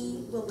 and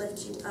he will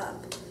lift you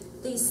up.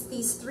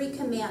 These three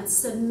commands,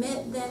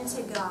 submit then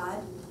to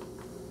God.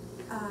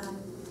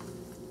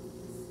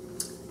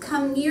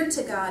 Come near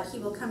to God, he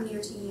will come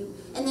near to you.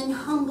 And then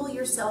humble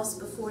yourselves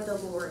before the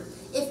Lord.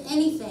 If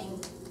anything,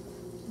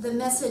 the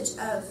message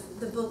of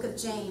the book of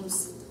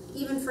James,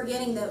 even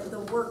forgetting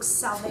the works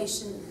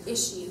salvation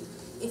issue,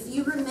 if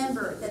you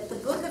remember that the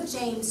book of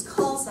James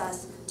calls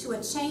us to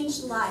a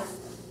changed life,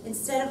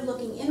 instead of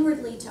looking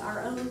inwardly to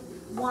our own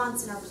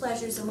wants and our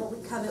pleasures and what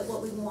we covet,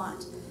 what we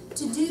want,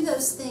 to do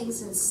those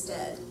things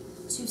instead,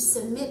 to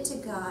submit to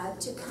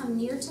God, to come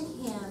near to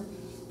him,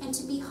 and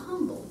to be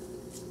humble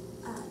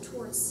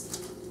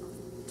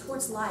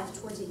towards life,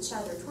 towards each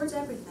other, towards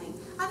everything.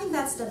 I think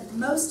that's the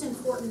most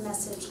important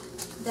message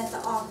that the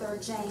author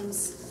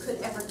James could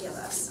ever give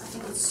us. I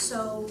think it's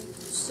so,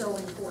 so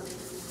important.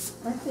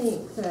 I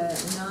think the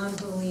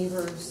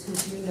non-believers who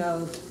do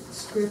know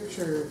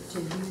Scripture to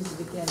use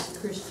it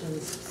against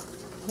Christians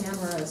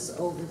hammer us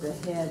over the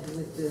head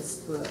with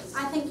this book.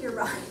 I think you're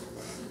right.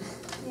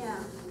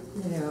 Yeah.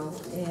 You know,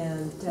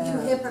 and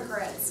You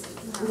hypocrites.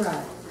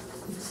 right.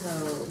 So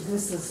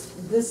this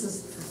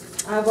is.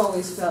 I've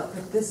always felt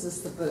that this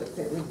is the book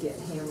that we get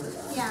hammered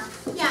on. Yeah,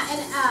 yeah,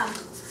 and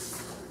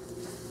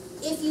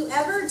if you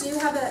ever do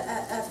have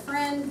a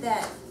friend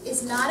that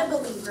is not a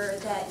believer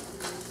that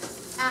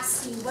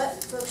asks you,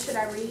 what book should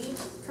I read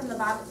from the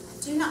Bible,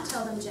 do not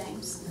tell them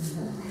James.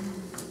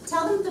 Mm-hmm.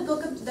 Tell them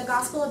the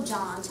Gospel of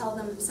John, tell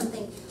them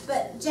something.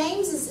 But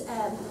James is,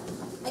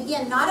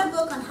 again, not a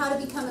book on how to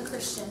become a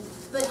Christian,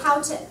 but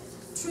how to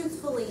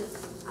truthfully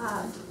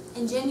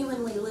and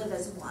genuinely live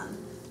as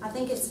one. I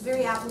think it's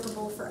very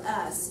applicable for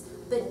us,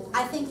 but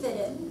I think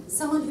that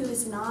someone who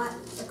is not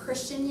a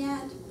Christian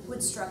yet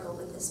would struggle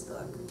with this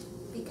book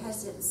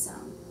because it's,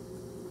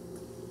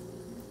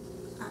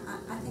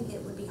 I think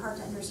it would be hard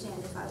to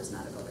understand if I was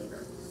not a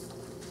believer.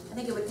 I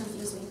think it would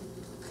confuse me.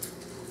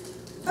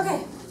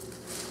 Okay.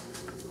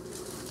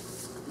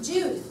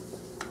 Jude,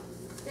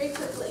 very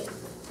quickly.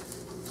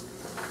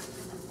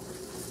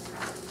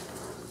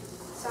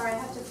 Sorry, I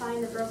have to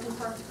find the broken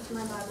part of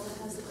my Bible that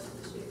has the book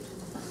of Jude.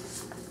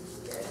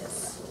 Here it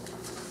is.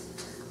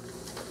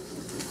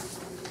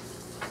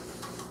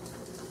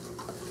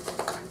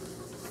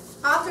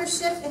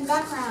 Authorship and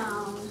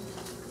background.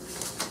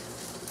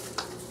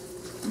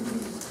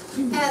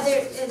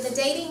 The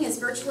dating is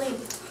virtually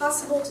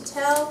impossible to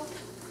tell.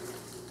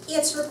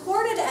 It's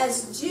recorded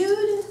as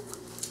Jude,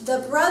 the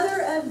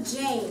brother of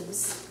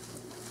James.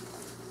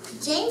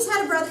 James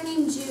had a brother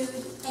named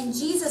Jude, and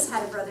Jesus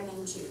had a brother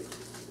named Jude.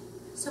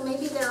 So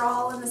maybe they're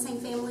all in the same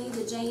family,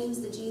 the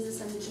James, the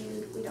Jesus, and the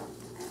Jude.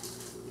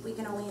 We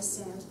can only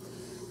assume.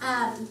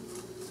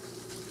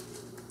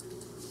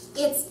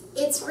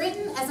 It's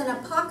written as an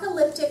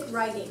apocalyptic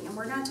writing, and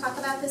we're going to talk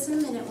about this in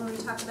a minute when we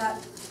talk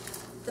about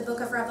the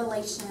book of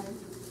Revelation.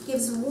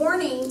 Gives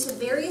warning to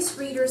various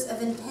readers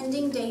of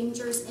impending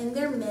dangers in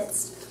their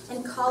midst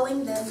and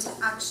calling them to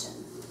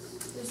action.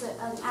 There's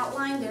an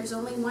outline. There's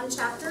only one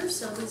chapter,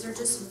 so these are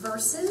just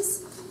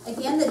verses.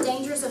 Again, the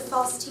dangers of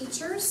false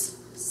teachers.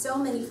 So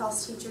many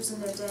false teachers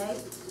in their day.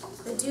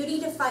 The duty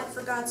to fight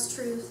for God's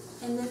truth.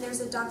 And then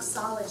there's a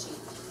doxology.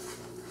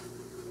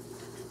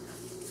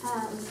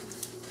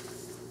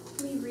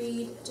 Let me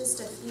read just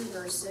a few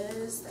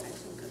verses that I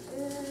think are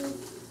good.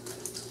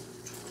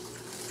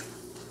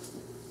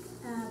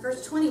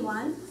 Verse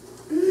 21.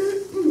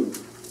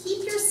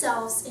 Keep yourself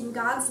yourselves in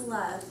God's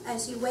love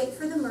as you wait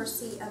for the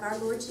mercy of our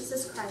Lord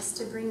Jesus Christ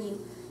to bring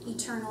you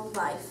eternal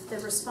life. The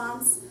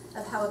response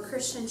of how a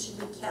Christian should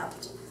be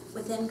kept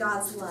within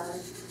God's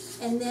love.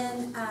 And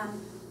then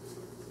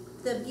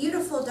the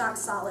beautiful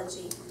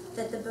doxology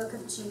that the book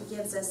of Jude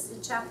gives us in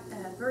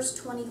verse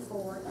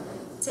 24.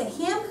 To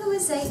him who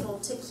is able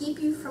to keep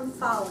you from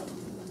falling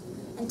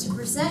and to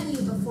present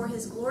you before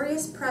his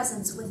glorious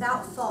presence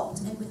without fault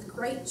and with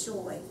great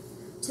joy.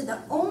 To the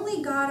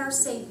only God our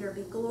Savior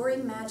be glory,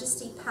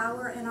 majesty,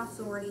 power, and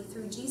authority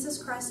through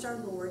Jesus Christ our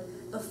Lord,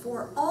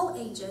 before all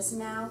ages,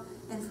 now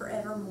and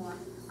forevermore.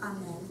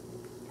 Amen.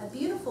 A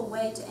beautiful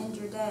way to end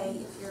your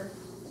day if you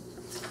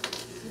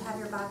have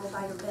your Bible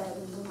by your bed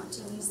and you want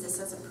to use this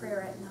as a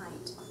prayer at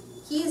night.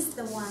 He is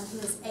the one who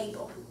is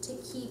able to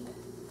keep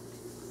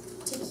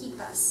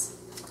us.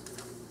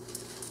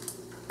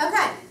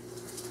 Okay.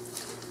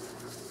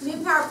 New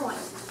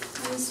PowerPoint.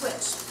 Let me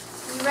switch.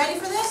 Are you ready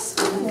for this?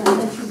 Yeah,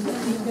 unless you get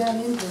deep down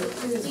into it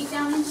too. Deep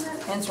down into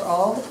it? Answer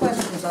all the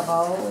questions I've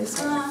always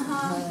had.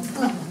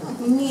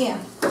 Yeah.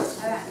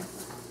 Okay.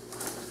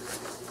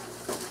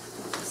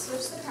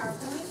 Switch the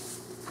PowerPoint.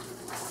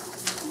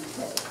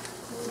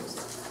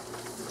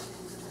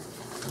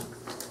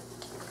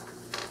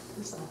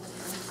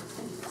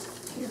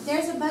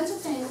 There's a bunch of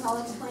things.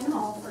 I'll explain them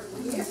all for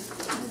you.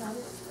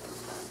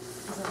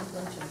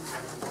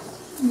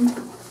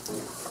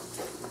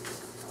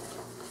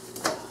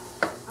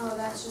 Oh,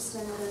 that's just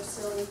another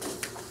silly.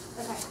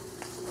 Okay.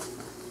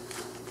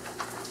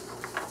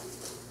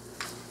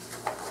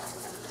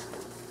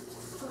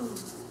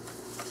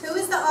 Who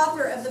is the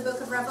author of the book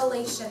of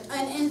Revelation?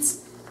 And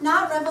it's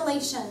not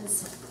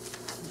Revelations.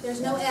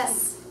 There's no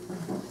S.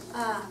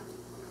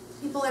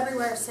 People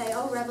everywhere say,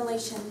 oh,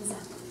 Revelations.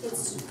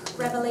 It's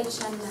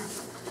Revelation.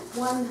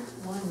 They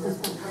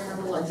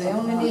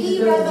only need The to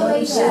do it one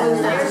Revelation.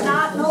 time. There's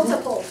not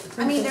multiple.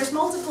 I mean, there's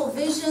multiple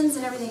visions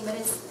and everything, but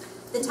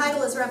the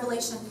title is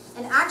Revelation.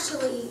 And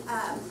actually,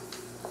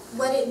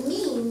 what it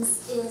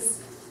means is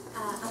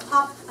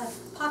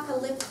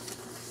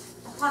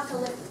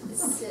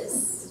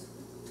apocalypsis,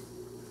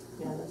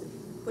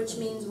 which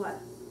means what?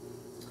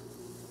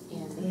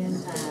 And The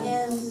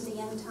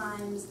end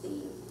times,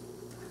 the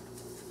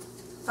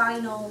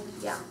final,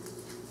 yeah.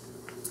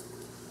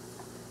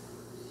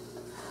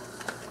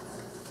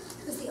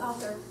 Who's the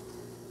author?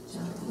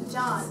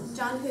 John.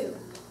 John who?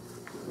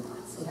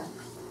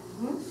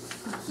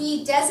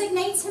 He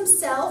designates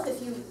himself,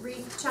 if you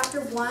read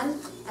chapter 1,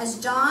 as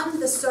John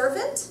the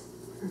servant.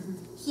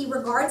 He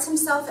regards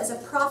himself as a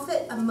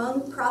prophet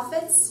among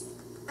prophets.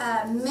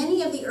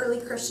 Many of the early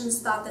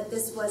Christians thought that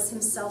this was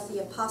himself, the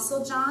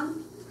Apostle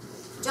John.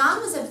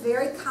 John was a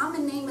very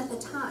common name at the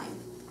time,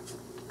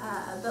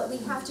 but we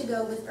have to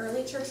go with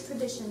early church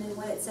tradition and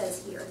what it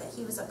says here, that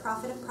he was a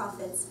prophet of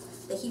prophets,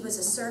 that he was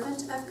a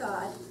servant of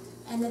God,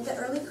 and that the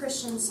early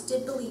Christians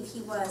did believe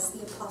he was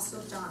the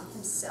Apostle John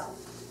himself.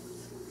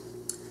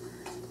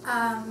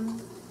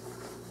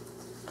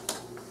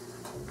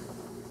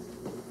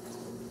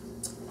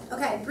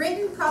 Okay,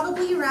 written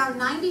probably around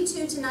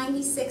 92 to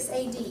 96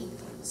 AD,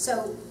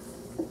 so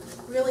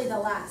really the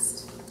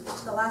last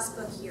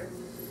book here.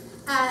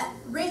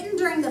 Written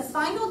during the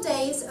final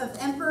days of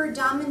Emperor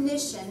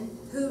Domitian,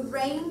 who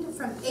reigned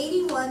from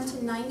 81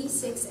 to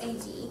 96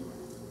 AD.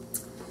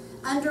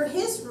 Under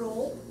his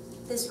rule,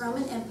 this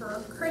Roman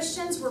emperor,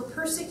 Christians were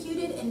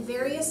persecuted in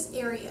various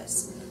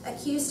areas,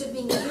 accused of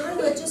being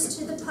irreligious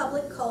to the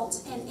public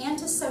cult and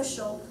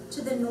antisocial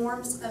to the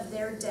norms of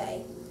their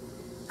day.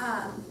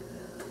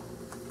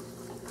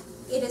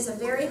 It is a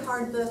very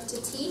hard book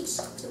to teach,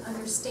 to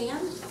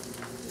understand.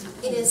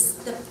 It is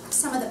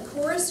some of the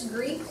poorest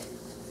Greek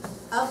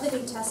of the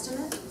New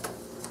Testament.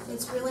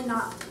 It's really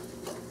not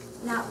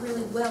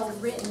really well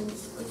written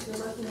if you're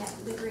looking at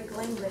the Greek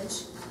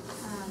language.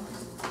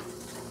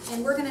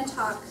 And we're going to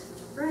talk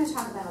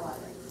about a lot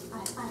of it.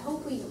 I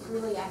hope we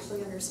really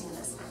actually understand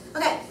this.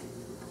 Okay,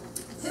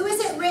 who is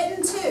it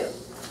written to?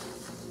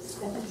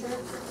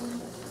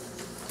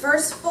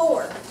 Verse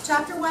 4,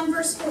 chapter 1,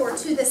 verse 4,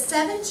 to the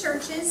 7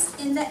 churches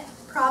in the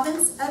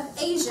province of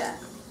Asia.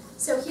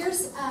 So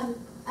here's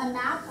a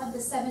map of the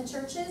 7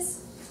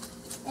 churches.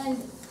 And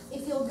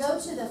if you'll go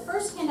to the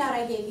first handout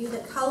I gave you, the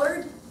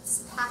colored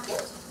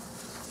packet.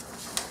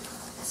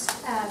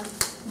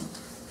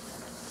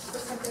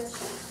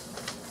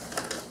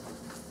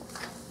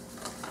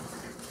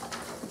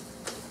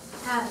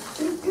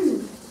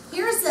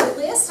 Here's the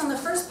list. On the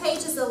first page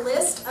is the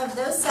list of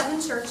those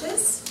 7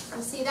 churches.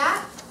 You see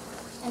that?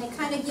 And it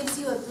kind of gives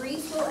you a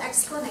brief little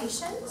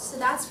explanation. So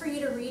that's for you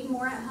to read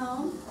more at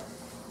home.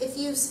 If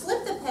you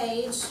flip the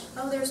page,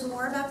 there's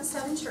more about the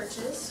 7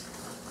 churches.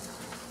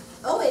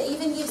 It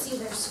even gives you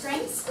their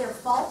strengths, their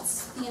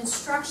faults, the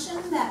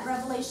instruction that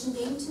Revelation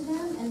gave to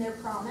them, and their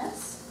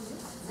promise.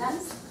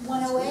 That's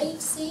 108,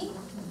 see?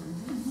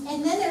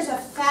 And then there's a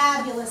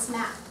fabulous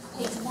map.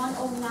 Page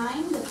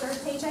 109, the third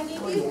page I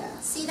gave you. Yeah.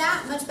 See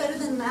that? Much better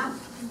than the map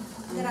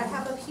that I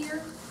have up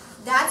here.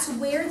 That's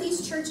where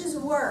these churches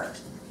were.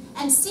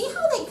 And see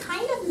how they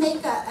kind of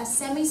make a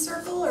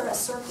semicircle or a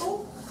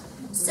circle?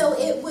 So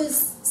it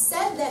was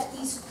said that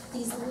these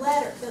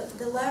letter,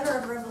 the letter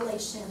of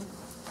Revelation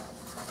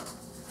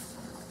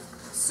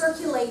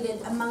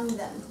circulated among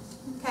them,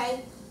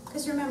 okay?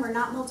 Because remember,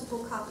 not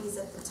multiple copies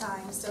at the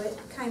time, so it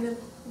kind of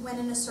went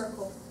in a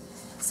circle.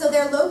 So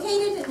they're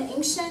located in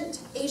ancient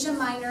Asia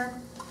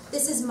Minor.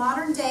 This is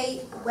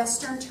modern-day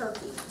Western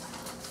Turkey.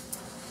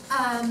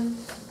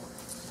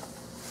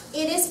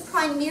 It is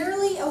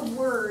primarily a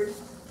word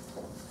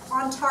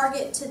on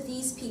target to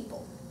these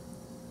people.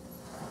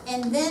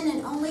 And then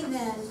and only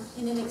then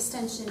in an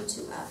extension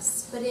to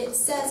us. But it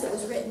says it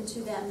was written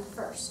to them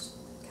first,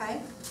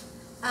 okay?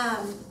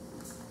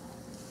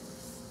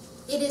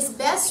 It is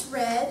best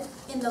read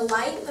in the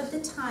light of the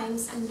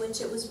times in which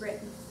it was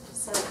written.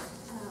 So,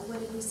 what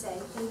did he say?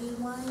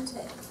 81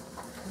 to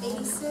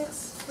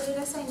 86? What did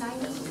I say?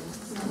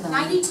 90?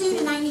 92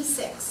 to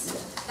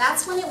 96.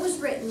 That's when it was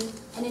written,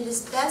 and it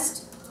is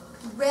best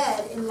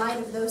read in light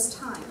of those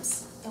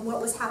times and what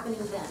was happening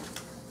then.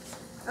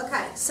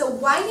 Okay, so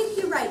why did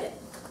he write it?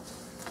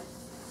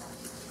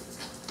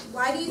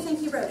 Why do you think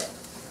he wrote it?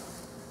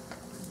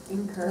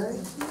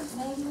 Encouragement,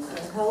 maybe,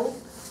 or hope.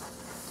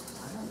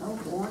 I don't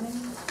know, warning.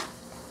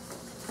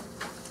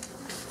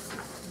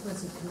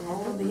 Was he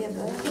All of commanded?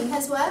 the above.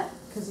 Because what?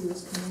 Because he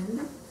was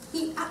commanded?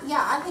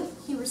 Yeah, I think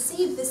he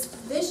received this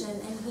vision,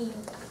 and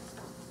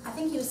I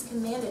think he was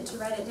commanded to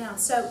write it down.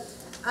 So,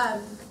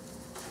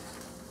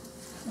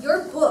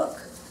 your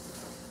book,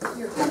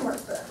 your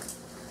homework book,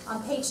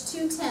 on page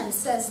 210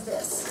 says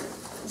this: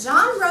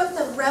 John wrote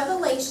the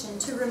Revelation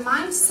to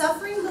remind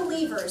suffering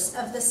believers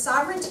of the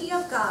sovereignty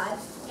of God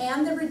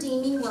and the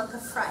redeeming work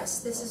of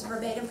Christ. This is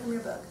verbatim from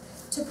your book.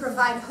 To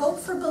provide hope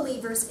for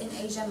believers in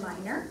Asia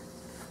Minor.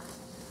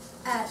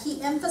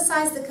 He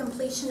emphasized the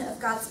completion of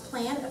God's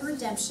plan of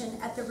redemption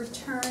at the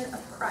return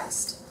of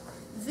Christ.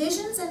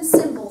 Visions and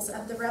symbols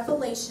of the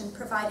Revelation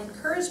provide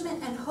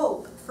encouragement and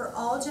hope for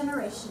all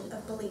generations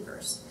of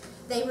believers.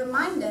 They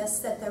remind us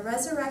that the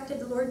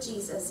resurrected Lord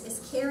Jesus is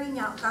carrying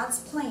out God's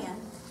plan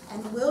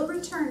and will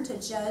return to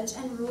judge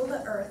and rule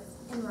the earth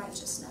in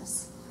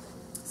righteousness.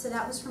 So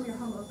that was from your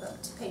homework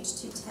book to page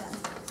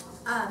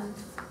 210.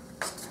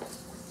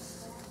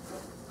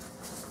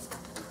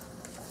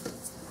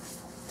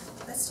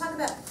 Let's talk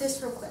about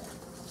this real quick,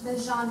 the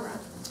genre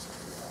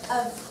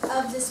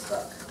of this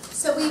book.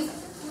 So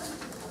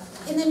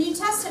in the New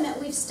Testament,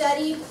 we've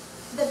studied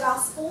the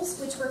Gospels,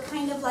 which were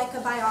kind of like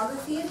a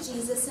biography of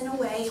Jesus in a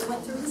way. It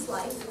went through his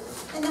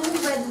life. And then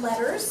we read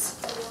letters.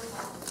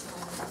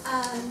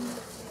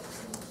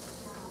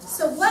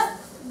 So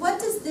what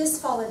does this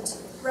fall into?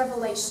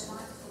 Revelation.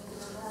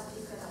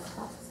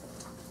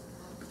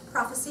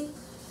 Prophecy?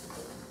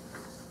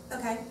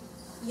 Okay.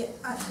 Yeah,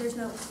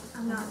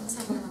 I'm not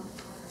saying it wrong.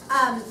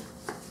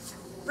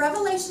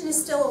 Revelation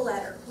is still a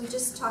letter. We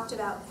just talked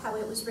about how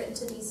it was written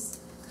to these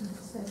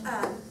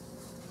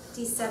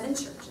 7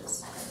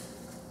 churches.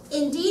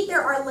 Indeed,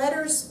 there are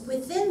letters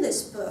within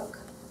this book,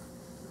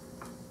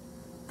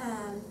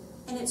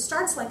 and it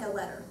starts like a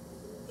letter,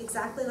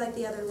 exactly like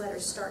the other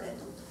letters started.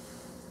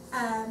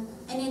 And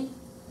it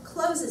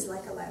closes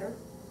like a letter.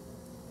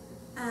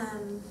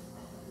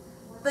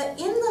 But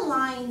in the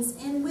lines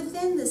and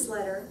within this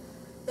letter,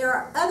 there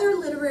are other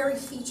literary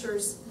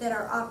features that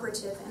are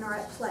operative and are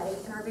at play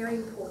and are very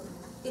important.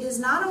 It is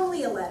not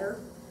only a letter,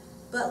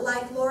 but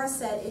like Laura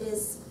said,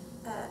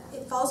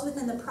 it falls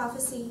within the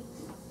prophecy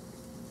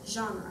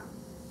genre.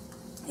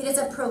 It is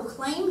a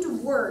proclaimed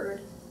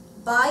word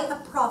by a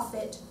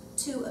prophet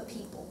to a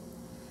people.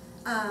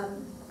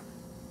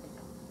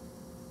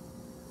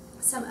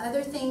 Some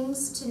other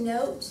things to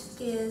note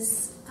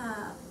is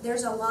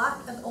there's a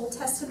lot of Old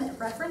Testament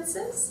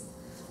references,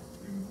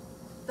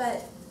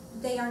 but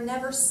they are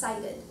never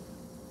cited,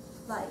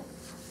 like,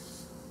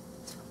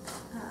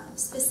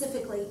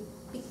 specifically.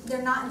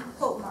 They're not in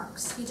quote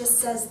marks. He just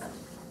says them.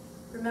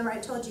 Remember, I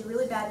told you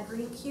really bad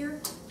Greek here?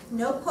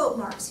 No quote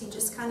marks. He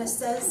just kind of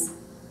says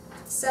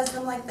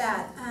them like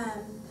that.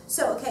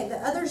 Okay, the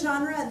other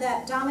genre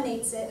that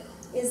dominates it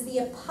is the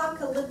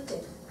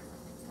apocalyptic.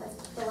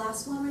 That's the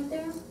last one right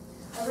there.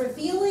 A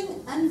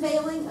revealing,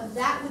 unveiling of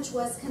that which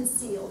was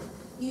concealed.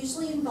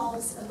 Usually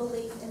involves a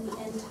belief in the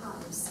end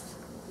times.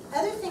 The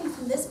other thing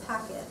from this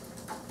packet,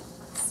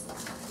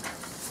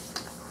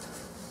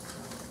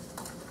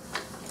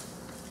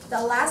 the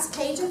last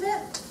page of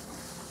it,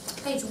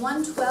 page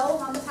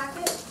 112 on the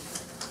packet,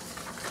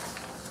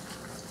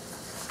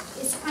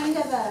 is kind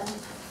of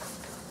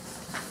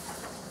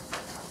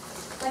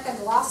like a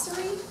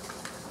glossary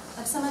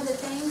of some of the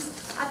things.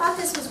 I thought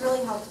this was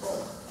really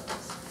helpful.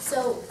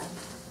 So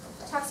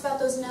it talks about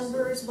those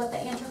numbers, what the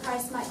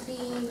Antichrist might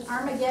be,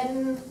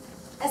 Armageddon,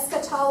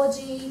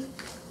 eschatology.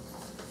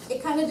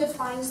 It kind of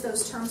defines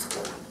those terms for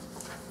you.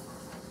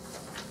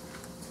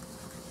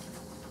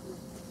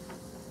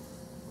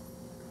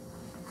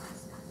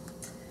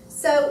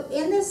 So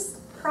in this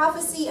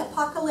prophecy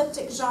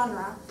apocalyptic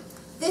genre,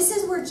 this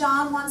is where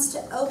John wants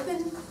to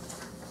open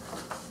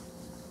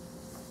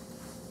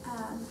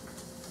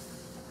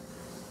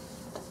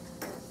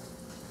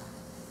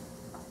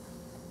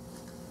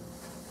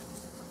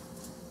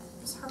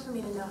it's hard for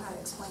me to know how to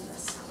explain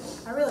this.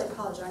 I really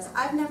apologize.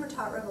 I've never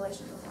taught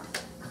Revelation before.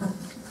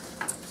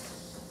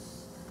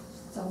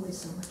 It's always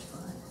so much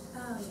fun.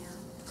 Oh,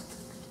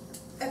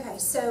 yeah. Okay,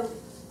 so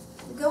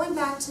going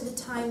back to the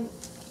time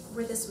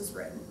where this was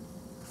written,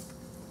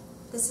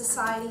 the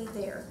society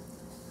there,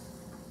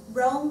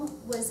 Rome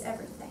was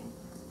everything.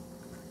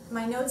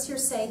 My notes here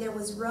say there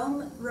was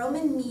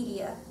Roman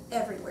media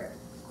everywhere.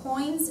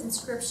 Coins,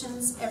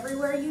 inscriptions,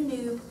 everywhere you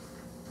knew,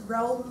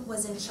 Rome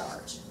was in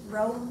charge.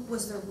 Rome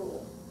was the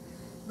rule.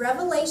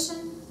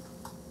 Revelation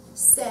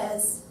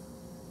says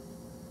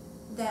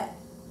that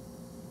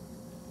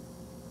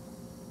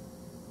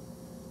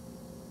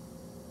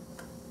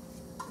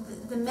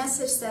the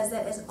message says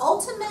that as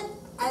ultimate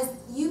as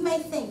you may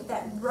think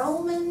that the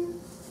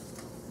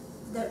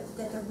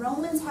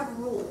Romans have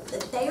ruled,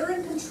 that they are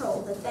in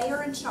control, that they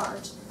are in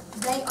charge,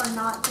 they are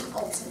not the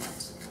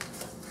ultimate.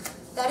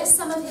 That is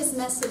some of his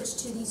message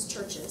to these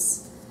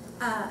churches.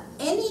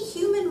 Any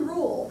human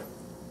rule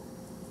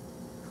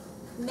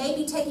may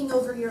be taking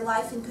over your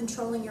life and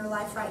controlling your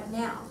life right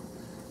now,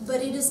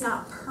 but it is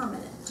not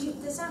permanent.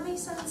 Does that make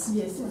sense?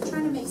 Yes. I'm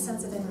trying to make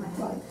sense of it in my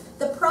head. Right.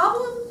 The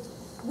problem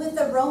with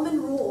the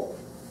Roman rule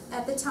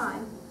at the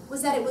time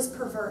was that it was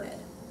perverted.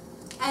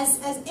 As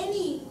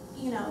any,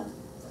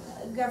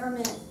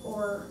 government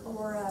or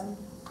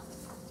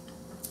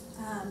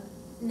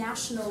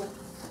national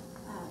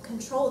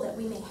control that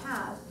we may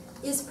have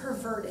is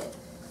perverted.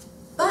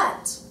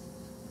 But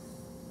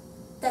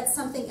that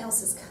something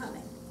else is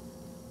coming.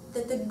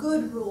 That the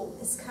good rule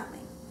is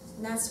coming.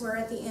 And that's where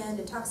at the end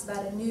it talks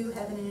about a new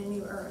heaven and a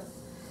new earth.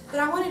 But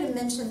I wanted to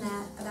mention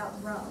that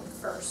about Rome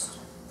first.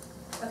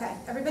 Okay,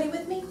 everybody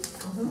with me?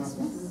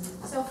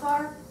 So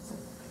far?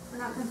 We're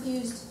not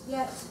confused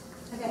yet?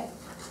 Okay.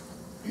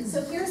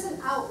 So here's an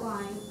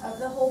outline of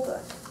the whole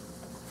book.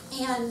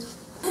 And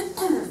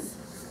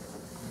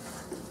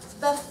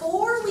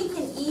before we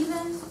can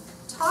even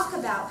talk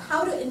about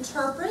how to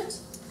interpret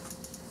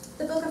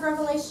the book of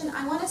Revelation,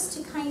 I want us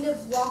to kind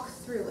of walk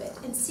through it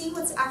and see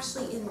what's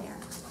actually in there.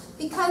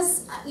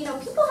 Because,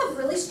 people have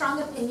really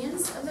strong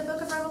opinions of the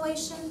book of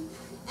Revelation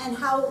and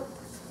how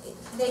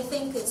they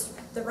think it's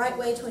the right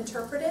way to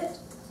interpret it.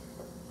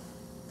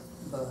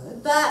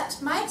 But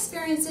my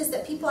experience is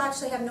that people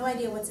actually have no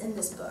idea what's in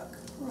this book.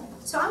 Right.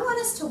 So I want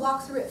us to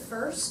walk through it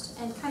first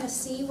and kind of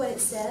see what it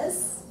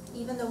says,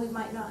 even though we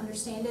might not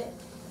understand it.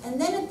 And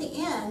then at the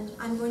end,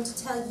 I'm going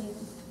to tell you,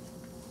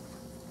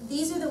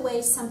 these are the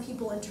ways some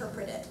people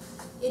interpret it.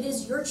 It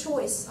is your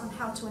choice on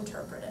how to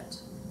interpret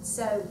it.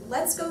 So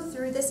let's go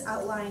through this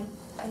outline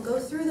and go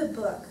through the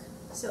book.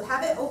 So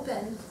have it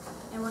open,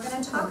 and we're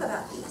going to talk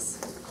about these.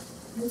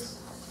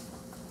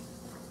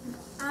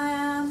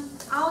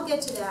 I'll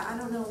get to that. I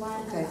don't know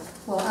why. Okay,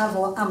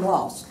 well, I'm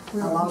lost. I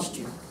lost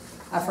you.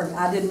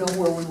 I didn't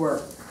know where we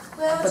were.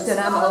 Well, But just then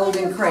I'm follow old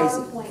your and crazy.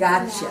 PowerPoint for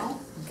Gotcha, now.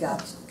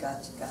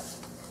 gotcha.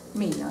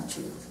 Me, not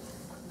you.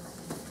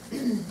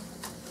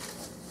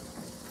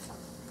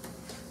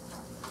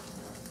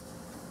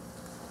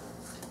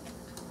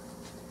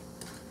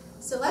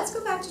 So let's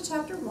go back to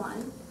chapter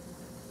 1.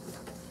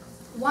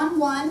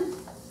 1:1.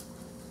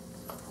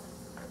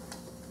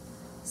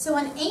 So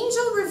an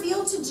angel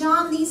revealed to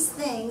John these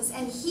things,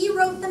 and he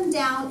wrote them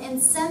down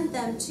and sent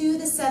them to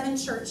the 7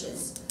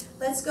 churches.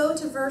 Let's go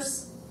to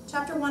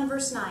chapter 1,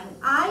 verse 9.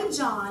 I,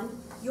 John,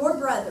 your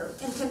brother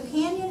and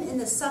companion in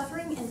the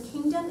suffering and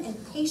kingdom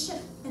and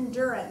patient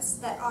endurance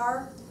that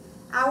are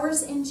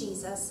ours in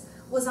Jesus,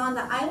 was on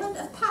the island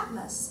of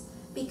Patmos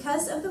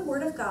because of the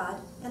word of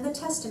God and the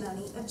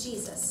testimony of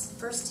Jesus.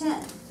 Verse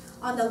 10.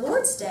 On the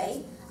Lord's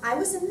day, I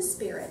was in the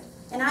Spirit,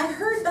 and I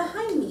heard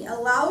behind me a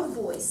loud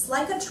voice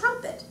like a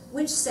trumpet,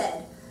 which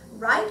said,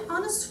 Write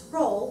on a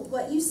scroll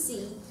what you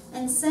see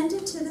and send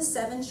it to the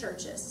 7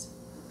 churches.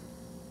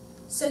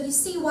 So you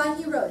see why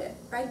he wrote it,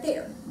 right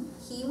there.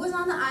 He was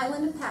on the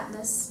island of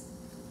Patmos,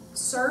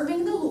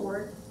 serving the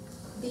Lord,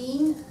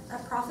 being a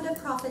prophet of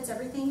prophets,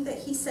 everything that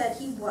he said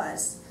he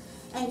was.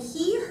 And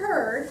he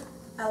heard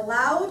a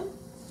loud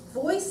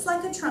voice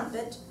like a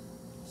trumpet.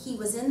 He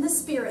was in the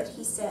Spirit,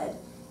 he said,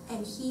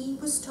 and he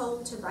was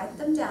told to write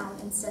them down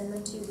and send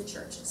them to the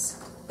churches.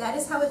 That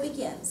is how it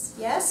begins.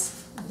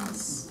 Yes?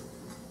 Yes.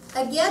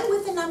 Again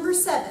with the number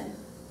 7.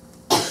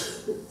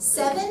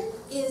 7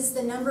 is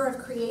the number of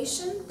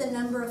creation, the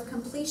number of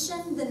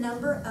completion, the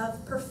number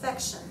of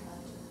perfection.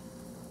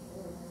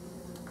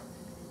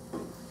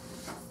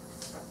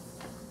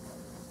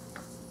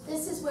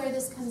 This is where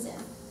this comes in.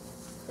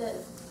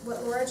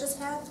 What Laura just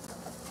had.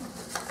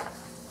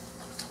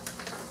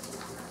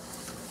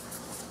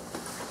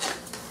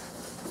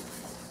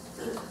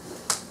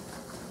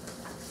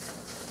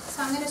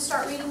 So I'm going to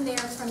start reading there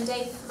from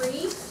day 3,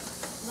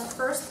 the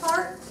first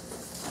part.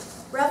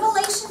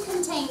 Revelation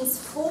contains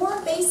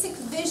 4 basic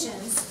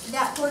visions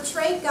that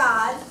portray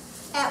God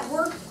at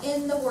work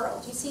in the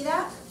world. You see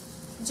that?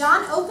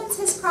 John opens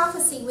his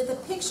prophecy with a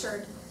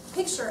picture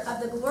of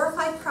the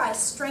glorified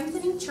Christ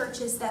strengthening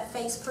churches that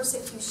face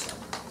persecution.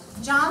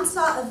 John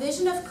saw a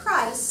vision of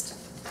Christ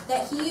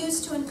that he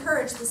used to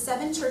encourage the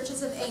 7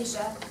 churches of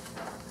Asia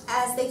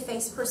as they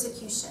face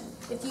persecution.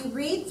 If you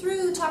read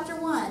through chapter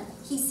 1,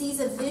 he sees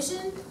a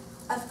vision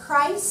of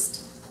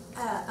Christ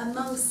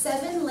among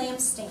 7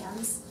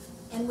 lampstands,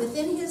 and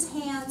within his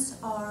hands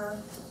are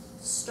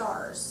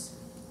stars.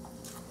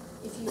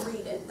 If you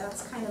read it,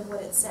 that's kind of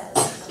what it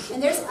says.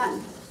 And there's,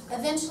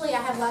 eventually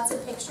I have lots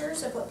of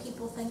pictures of what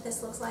people think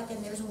this looks like,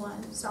 and there's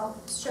one, so I'll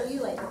show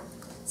you later.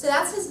 So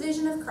that's his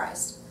vision of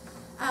Christ.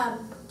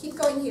 Keep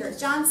going here.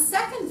 John's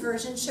second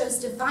version shows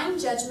divine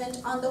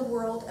judgment on the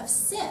world of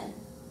sin.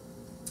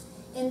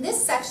 In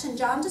this section,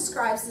 John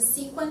describes the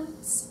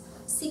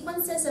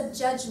sequences of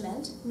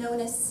judgment known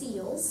as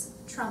seals,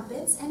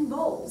 trumpets, and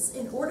bowls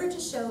in order to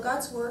show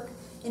God's work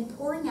in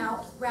pouring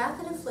out wrath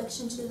and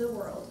affliction to the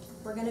world.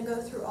 We're going to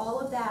go through all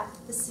of that,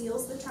 the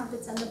seals, the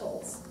trumpets, and the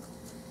bowls.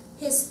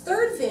 His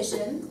third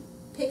vision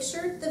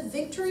pictured the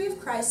victory of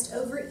Christ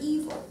over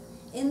evil.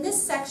 In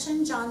this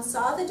section, John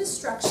saw the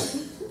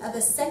destruction of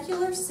a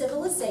secular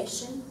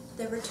civilization,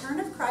 the return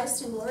of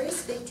Christ in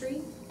glorious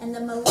victory, and the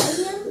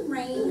millennium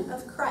reign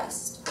of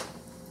Christ.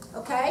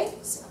 Okay?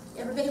 So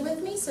everybody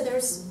with me? So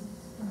there's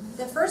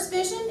the first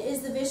vision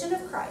is the vision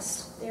of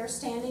Christ. They are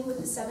standing with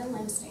the 7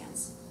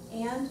 lampstands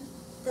and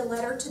the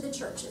letter to the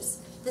churches.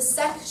 The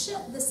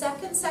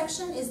second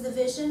section is the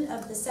vision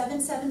of the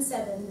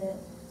 777,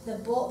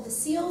 the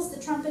seals,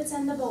 the trumpets,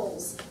 and the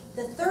bowls.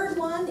 The third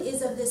one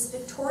is of this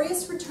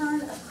victorious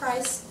return of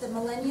Christ, the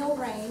millennial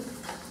reign.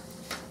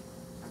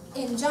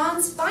 In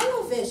John's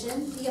final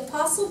vision, the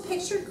apostle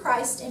pictured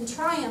Christ in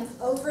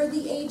triumph over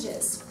the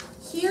ages.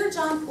 Here,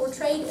 John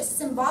portrayed a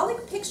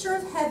symbolic picture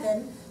of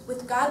heaven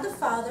with God the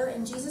Father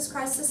and Jesus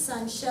Christ the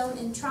Son shown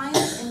in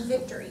triumph and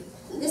victory.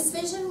 This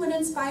vision would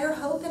inspire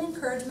hope and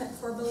encouragement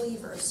for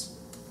believers.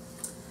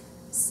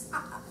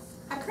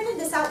 I printed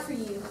this out for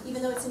you,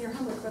 even though it's in your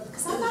homework book,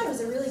 because I thought it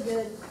was a really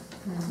good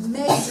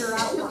major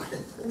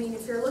outline. I mean,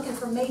 if you're looking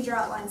for major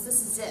outlines,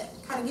 this is it.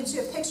 Kind of gives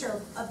you a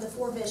picture of the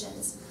 4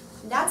 visions.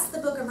 And that's the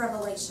book of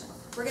Revelation.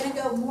 We're going to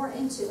go more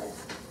into it.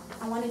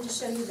 I wanted to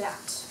show you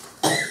that.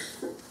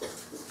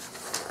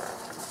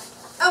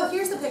 Oh,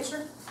 here's the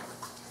picture.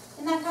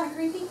 Isn't that kind of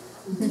creepy?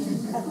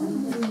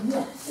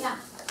 Yeah.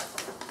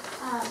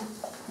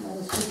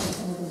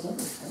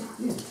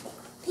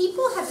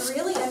 People have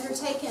really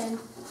undertaken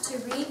to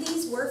read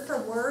these word for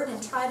word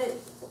and try to,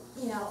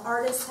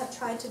 artists have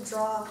tried to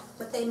draw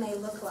what they may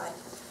look like.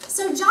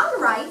 So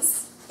John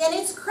writes, and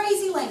it's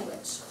crazy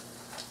language.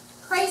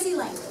 Crazy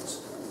language.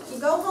 If you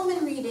go home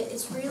and read it,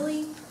 it's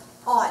really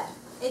odd.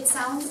 It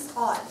sounds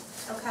odd,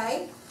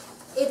 okay?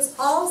 It's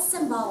all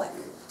symbolic.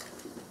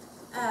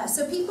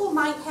 So people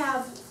might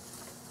have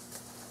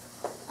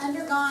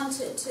undergone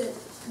to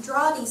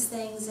draw these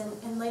things,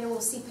 and later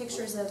we'll see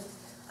pictures of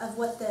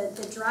what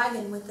the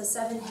dragon with the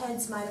 7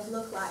 heads might have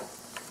looked like.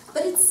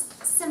 But it's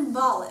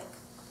symbolic.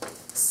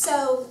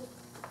 So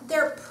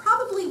there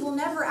probably will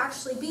never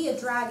actually be a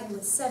dragon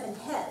with 7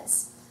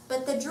 heads.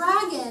 But the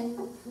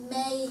dragon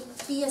may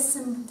be a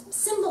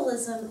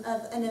symbolism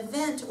of an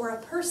event or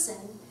a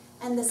person,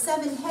 and the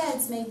 7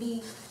 heads may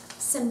be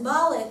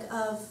symbolic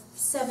of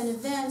 7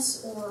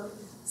 events or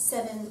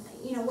 7,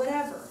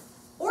 whatever.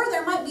 Or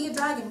there might be a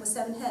dragon with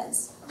 7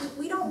 heads.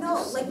 We don't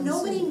know. Like,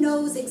 nobody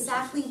knows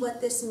exactly what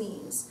this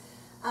means.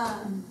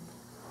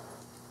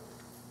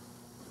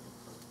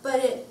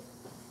 But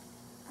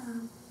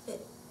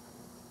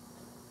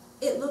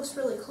it looks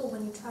really cool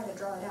when you try to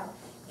draw it out.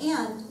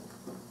 And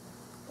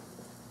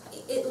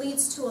it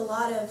leads to a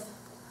lot of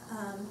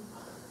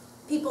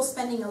people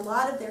spending a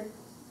lot of their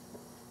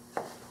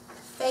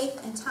faith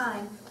and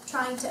time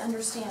trying to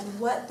understand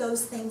what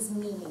those things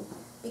mean,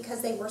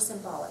 because they were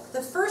symbolic.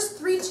 The first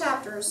 3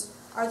 chapters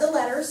are the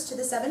letters to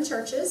the 7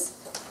 churches.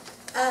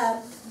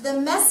 The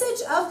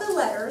message of the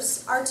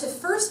letters are to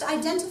first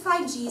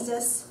identify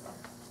Jesus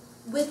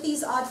with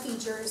these odd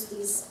features,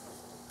 these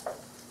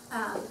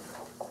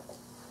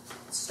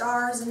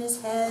stars in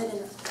his head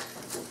and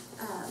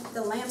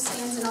the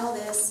lampstands and all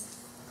this.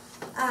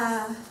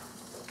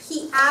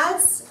 He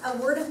adds a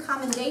word of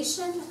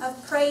commendation,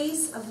 of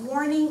praise, of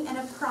warning, and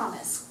of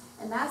promise.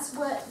 And that's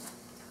what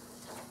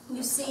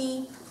you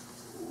see,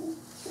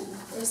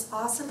 this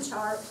awesome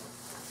chart,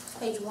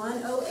 page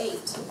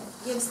 108,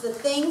 gives the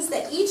things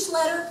that each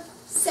letter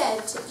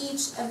said to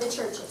each of the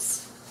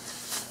churches.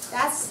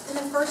 That's in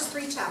the first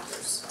 3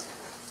 chapters.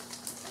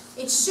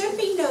 It should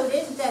be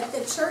noted that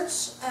the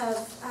church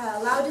of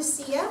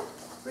Laodicea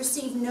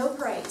received no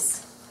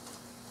praise,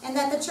 and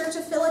that the church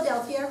of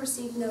Philadelphia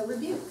received no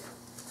rebuke.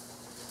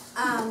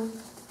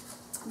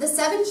 The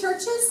 7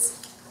 churches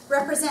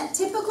represent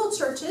typical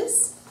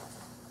churches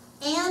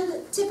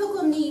and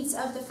typical needs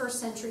of the first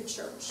century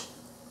church.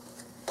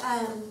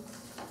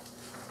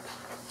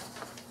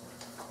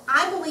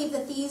 I believe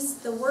that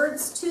the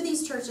words to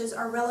these churches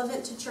are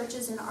relevant to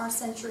churches in our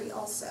century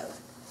also.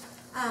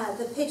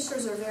 The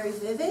pictures are very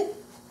vivid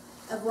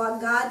of what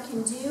God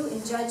can do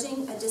in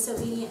judging a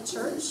disobedient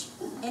church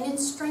and in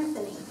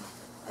strengthening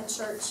a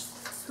church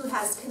who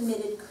has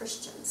committed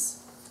Christians.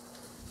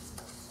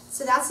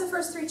 So that's the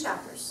first 3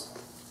 chapters.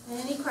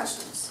 Any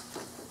questions?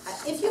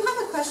 If you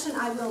have a question,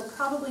 I will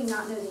probably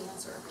not know the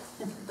answer,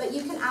 but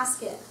you can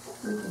ask it.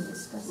 We can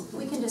discuss it.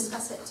 We can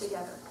discuss it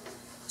together.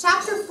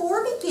 Chapter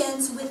 4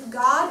 begins with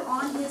God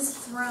on his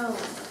throne,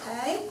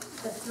 okay?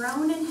 The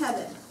throne in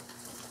heaven.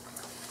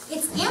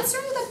 It's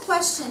answering the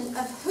question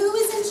of who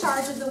is in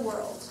charge of the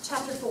world.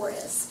 Chapter 4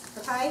 is,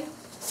 okay?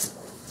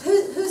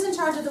 Who's in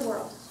charge of the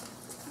world?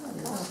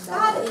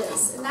 God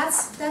is, and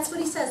that's what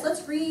he says.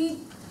 Let's read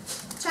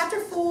chapter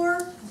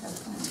 4,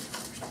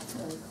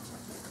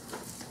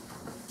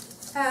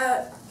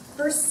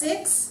 verse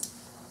 6.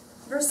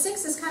 Verse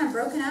 6 is kind of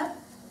broken up.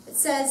 It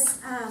says,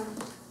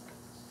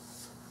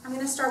 I'm going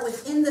to start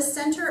with in the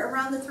center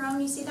around the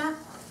throne. You see that?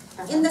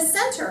 In the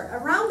center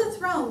around the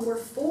throne were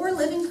 4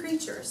 living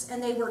creatures,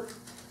 and they were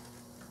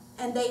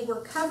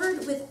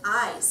covered with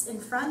eyes in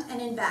front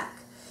and in back.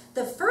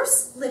 The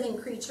first living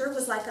creature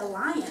was like a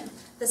lion,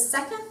 the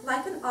second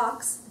like an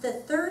ox, the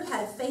third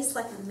had a face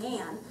like a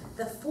man,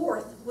 the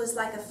fourth was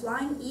like a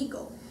flying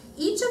eagle.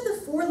 Each of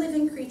the 4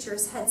 living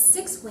creatures had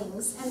 6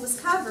 wings and was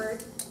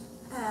covered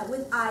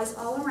with eyes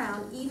all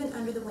around, even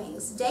under the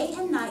wings. Day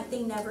and night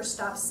they never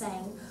stopped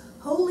saying,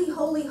 "Holy,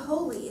 holy,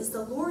 holy is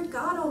the Lord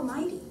God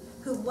Almighty,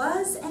 who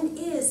was and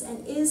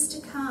is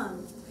to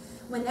come."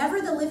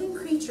 Whenever the living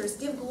creatures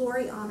give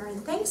glory, honor,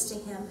 and thanks to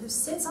him who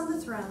sits on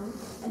the throne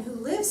and who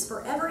lives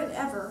forever and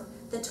ever,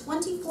 the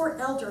 24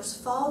 elders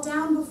fall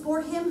down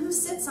before him who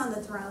sits on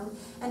the throne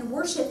and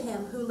worship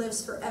him who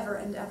lives forever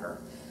and ever.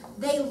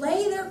 They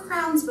lay their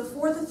crowns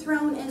before the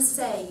throne and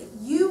say,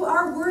 "You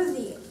are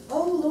worthy,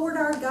 O Lord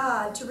our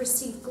God, to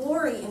receive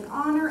glory and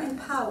honor and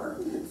power.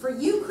 For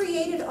you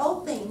created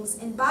all things,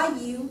 and by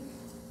you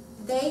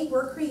they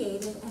were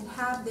created and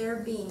have their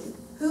being."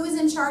 Who is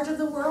in charge of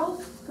the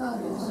world? God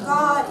is.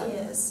 God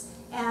is.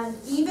 And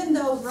even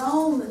though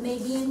Rome may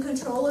be in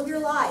control of your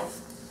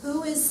life,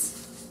 who is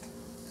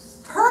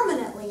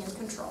permanently in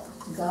control?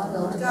 God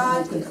ultimately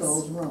God is.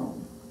 controls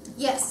Rome.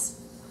 Yes.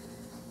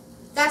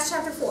 That's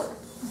chapter 4.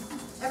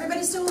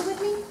 Everybody still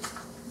with me?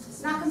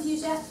 Not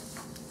confused yet?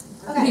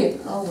 Okay.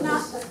 Yeah, always.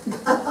 Not,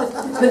 But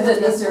that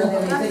doesn't necessarily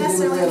have not anything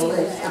to do with necessarily needed,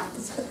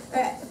 Revelation. yeah.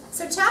 Okay.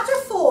 So chapter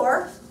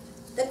 4,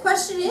 the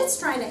question it's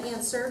trying to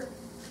answer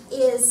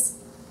is,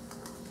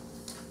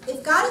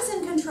 if God is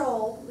in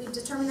control, we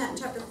determined that in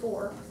chapter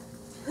 4,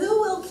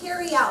 who will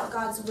carry out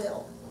God's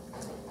will?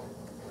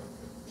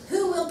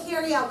 Who will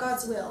carry out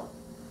God's will?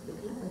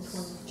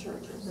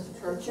 Churches.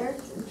 The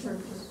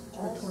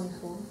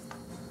 24.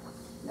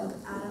 No.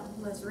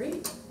 Let's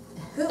read.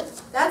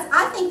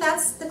 I think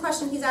that's the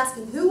question he's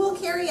asking. Who will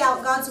carry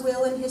out God's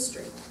will in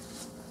history?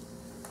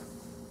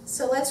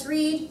 So let's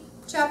read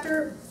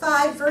chapter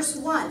 5, verse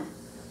 1.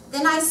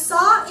 Then I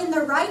saw in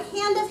the right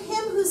hand of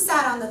him who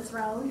sat on the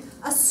throne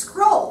a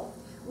scroll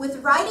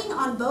with writing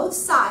on both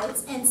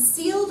sides and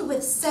sealed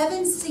with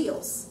 7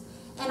 seals.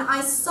 And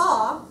I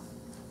saw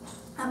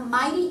a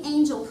mighty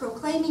angel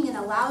proclaiming in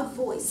a loud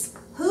voice,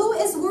 "Who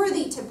is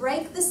worthy to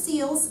break the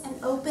seals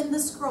and open the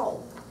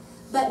scroll?"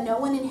 But no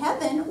one in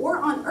heaven or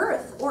on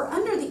earth or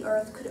under the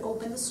earth could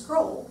open the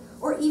scroll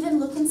or even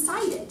look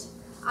inside it.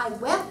 I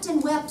wept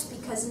and wept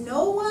because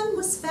no one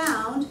was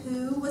found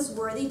who was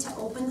worthy to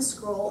open the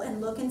scroll and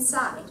look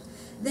inside.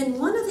 Then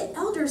one of the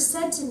elders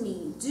said to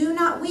me, "Do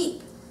not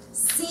weep.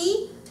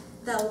 See,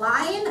 the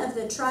Lion of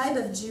the tribe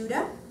of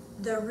Judah,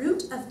 the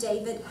Root of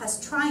David, has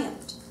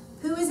triumphed.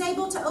 Who is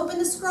able to open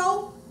the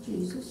scroll?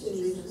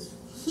 Jesus.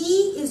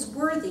 He is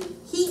worthy.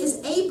 He is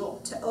able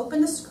to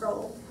open the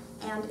scroll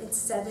and its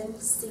 7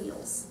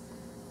 seals."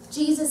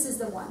 Jesus is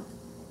the one.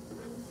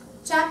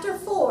 Chapter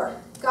 4,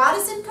 God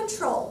is in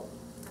control.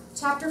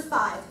 Chapter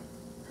 5,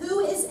 who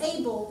is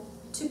able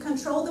to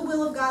control the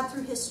will of God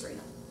through history?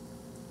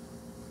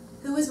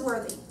 Who is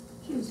worthy?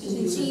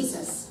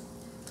 Jesus.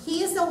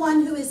 He is the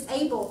one who is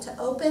able to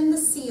open the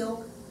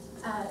seal,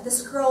 the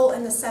scroll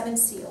and the 7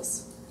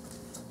 seals.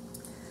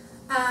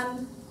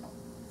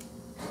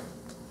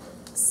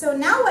 So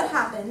now what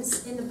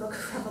happens in the book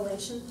of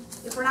Revelation,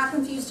 if we're not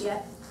confused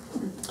yet,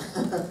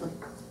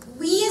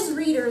 we as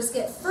readers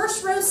get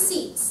first row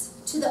seats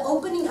to the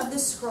opening of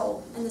this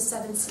scroll and the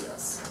 7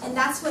 seals. And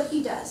that's what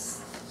he does.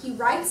 He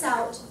writes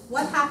out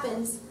what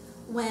happens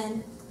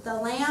when the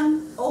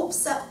Lamb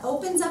opens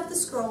up the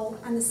scroll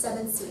and the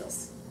 7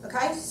 seals.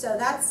 Okay, so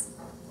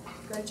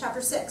go to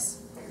chapter 6.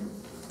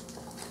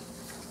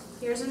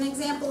 Here's an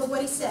example of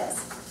what he says.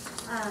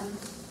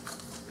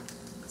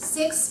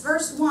 6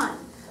 verse 1.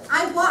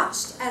 I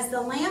watched as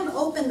the Lamb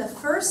opened the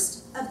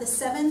first of the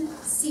 7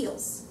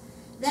 seals.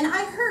 Then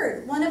I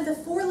heard one of the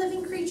 4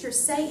 living creatures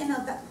say in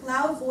a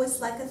loud voice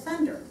like a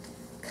thunder,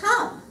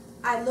 "Come!"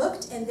 I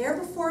looked, and there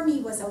before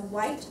me was a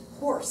white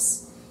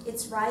horse.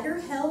 Its rider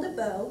held a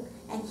bow,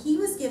 and he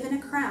was given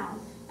a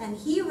crown, and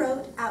he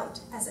rode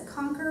out as a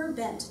conqueror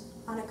bent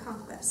on a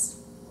conquest.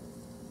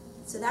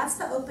 So that's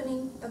the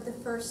opening of the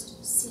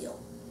first seal.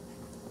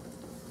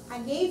 I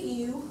gave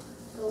you,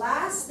 the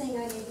last thing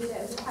I gave you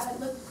that we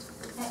haven't looked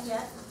at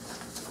yet,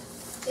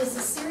 is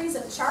a series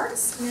of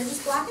charts, and they're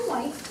just black and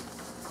white.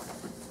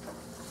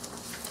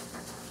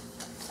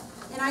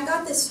 And I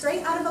got this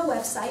straight out of a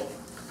website.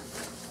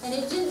 And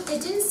it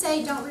didn't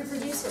say don't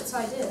reproduce it, so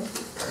I did.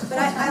 But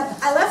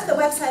I left the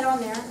website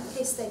on there in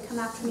case they come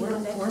after me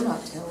one day. We're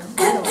not telling.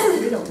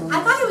 We don't know.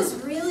 I thought it was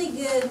really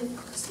good,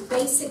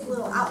 basic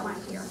little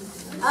outline here.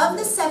 Of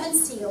the 7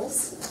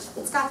 seals,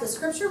 it's got the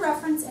scripture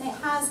reference and it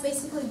has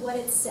basically what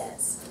it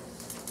says.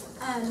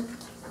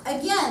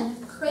 Again,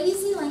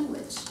 crazy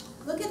language.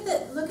 Look at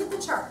the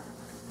chart.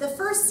 The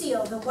first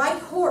seal, the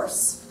white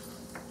horse.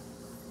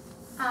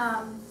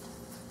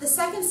 The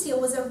second seal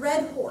was a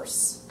red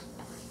horse.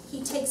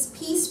 He takes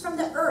peace from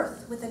the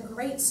earth with a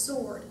great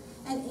sword.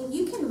 And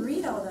you can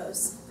read all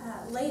those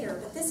later,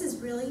 but this is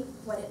really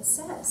what it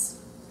says.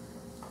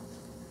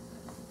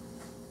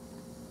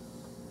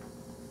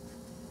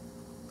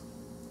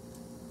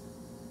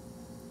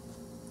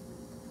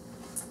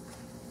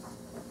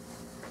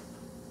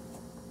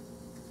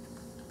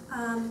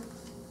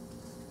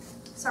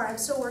 Sorry, I'm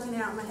still working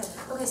it out in my head.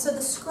 Okay, so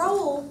the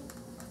scroll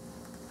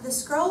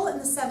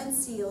and the 7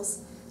 seals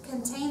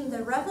contain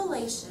the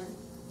revelation,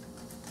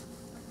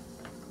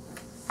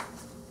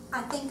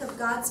 I think, of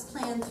God's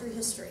plan through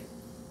history.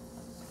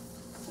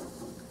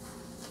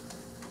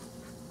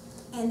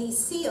 And these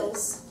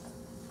seals,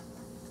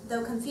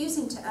 though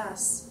confusing to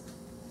us,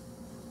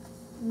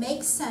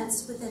 make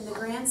sense within the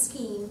grand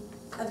scheme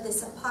of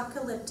this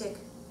apocalyptic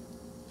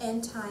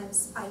end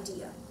times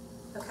idea.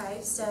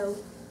 Okay, so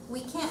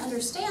we can't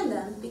understand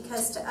them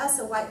because to us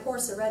a white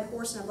horse, a red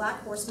horse, and a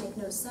black horse make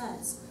no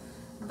sense.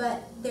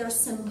 But they're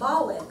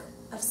symbolic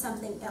of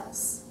something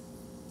else.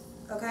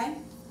 Okay?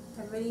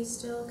 Everybody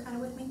still kind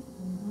of with me?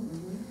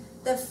 Mm-hmm.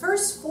 The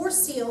first 4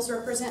 seals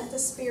represent the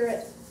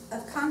spirit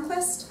of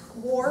conquest,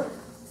 war,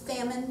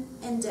 famine,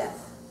 and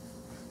death.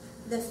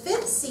 The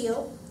 5th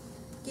seal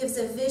gives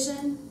a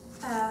vision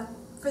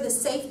for the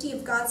safety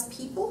of God's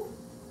people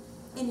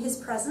in His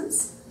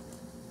presence.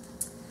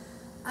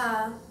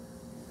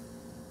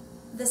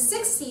 The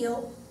 6th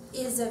seal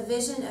is a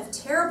vision of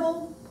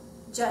terrible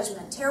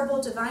judgment,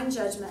 terrible divine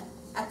judgment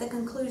at the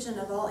conclusion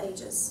of all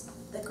ages.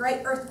 The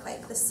great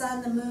earthquake, the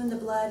sun, the moon, the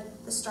blood,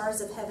 the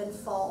stars of heaven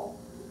fall.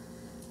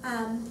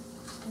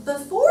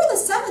 Before the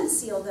 7th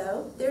seal,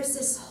 though, there's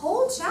this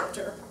whole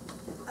chapter,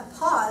 a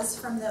pause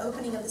from the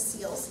opening of the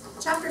seals.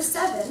 Chapter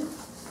 7,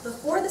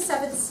 before the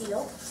 7th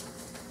seal,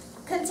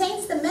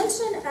 contains the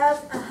mention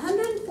of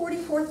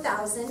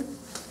 144,000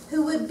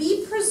 who would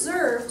be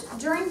preserved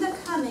during the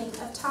coming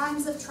of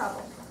times of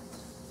trouble.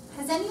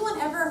 Has anyone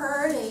ever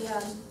heard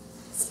a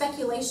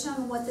speculation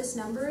on what this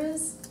number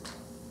is?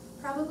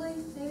 Probably,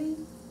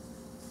 maybe?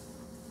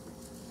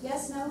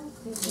 Yes, no?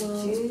 The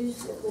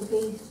Jews that would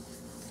be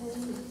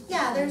saved.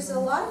 Yeah, there's a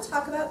lot of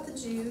talk about the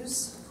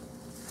Jews.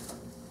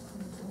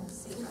 Let's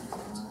see.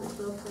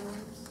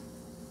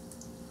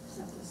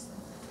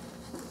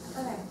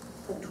 Okay.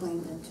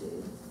 Between the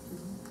two.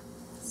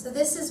 So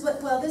this is what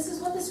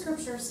the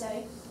scriptures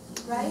say,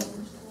 right?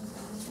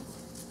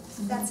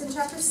 That's in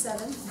chapter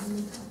 7.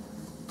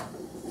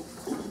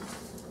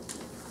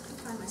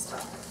 Find my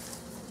spot.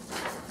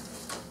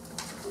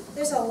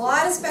 There's a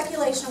lot of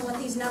speculation on what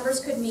these numbers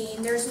could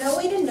mean. There's no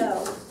way to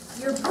know.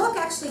 Your book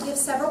actually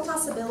gives several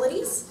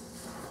possibilities.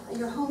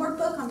 Your homework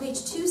book on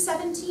page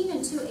 217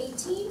 and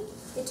 218,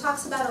 it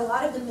talks about a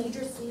lot of the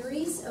major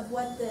theories of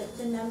what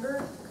the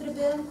number could have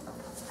been.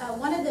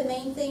 One of the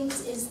main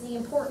things is the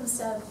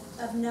importance of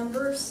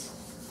numbers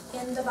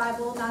in the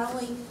Bible. Not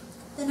only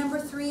the number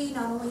 3,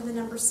 not only the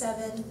number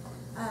 7,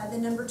 the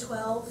number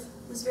 12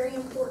 was very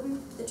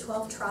important, the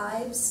 12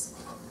 tribes,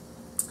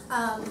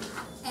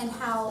 and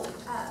how,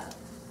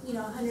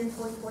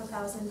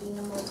 144,000 being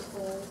a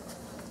multiple,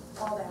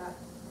 all that.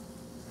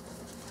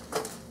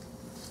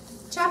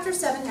 Chapter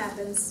 7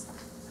 happens,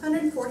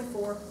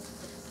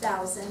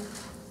 144,000.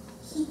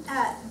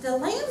 The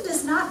Lamb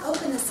does not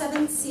open the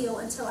 7th seal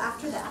until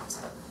after that.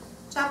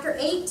 Chapter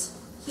 8,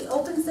 he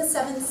opens the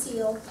 7th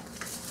seal.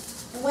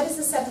 And what is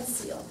the 7th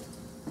seal?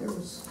 There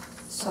was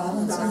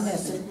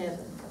silence in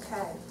heaven.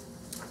 Okay.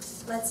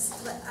 Let's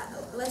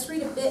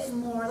read a bit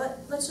more.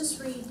 Let's just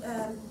read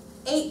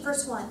 8,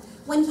 verse 1.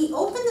 When he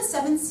opened the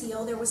 7th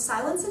seal, there was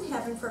silence in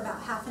heaven for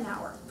about half an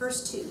hour.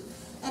 Verse 2.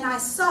 And I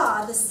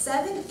saw the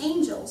 7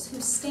 angels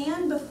who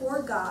stand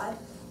before God,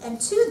 and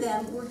to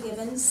them were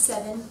given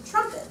 7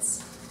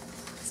 trumpets.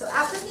 So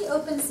after he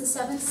opens the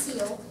 7th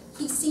seal,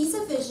 he sees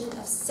a vision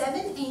of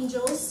 7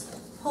 angels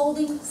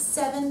holding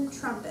 7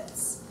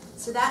 trumpets.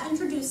 So that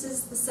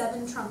introduces the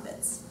 7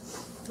 trumpets,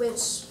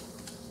 which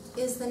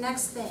is the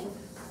next thing.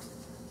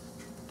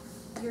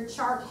 Your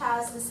chart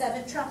has the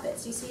 7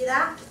 trumpets. You see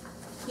that?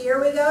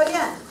 Here we go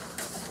again.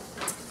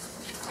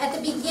 At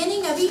the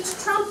beginning of each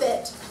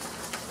trumpet,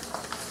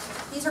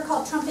 these are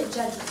called trumpet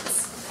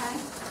judgments. Okay?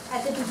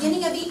 At the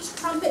beginning of each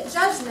trumpet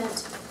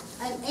judgment,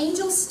 an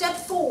angel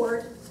stepped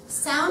forward,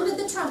 sounded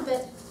the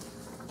trumpet,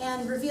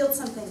 and revealed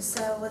something.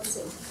 So let's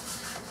see.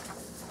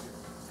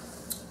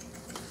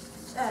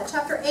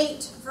 Chapter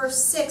 8,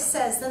 verse 6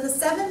 says, Then the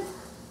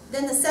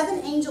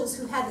 7 angels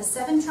who had the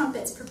 7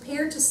 trumpets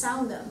prepared to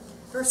sound them.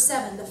 Verse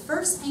 7, the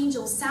first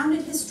angel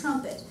sounded his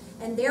trumpet,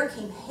 and there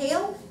came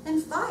hail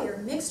and fire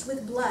mixed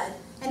with blood,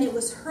 and it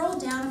was hurled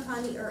down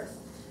upon the earth.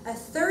 A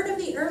third of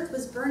the earth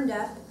was burned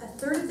up, a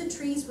third of the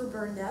trees were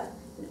burned up,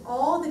 and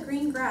all the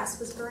green grass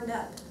was burned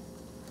up.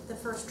 The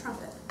first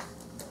trumpet.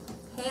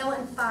 Hail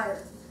and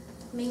fire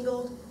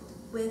mingled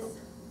with,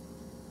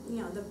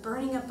 the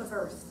burning up of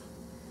earth.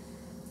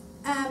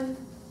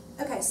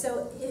 Okay,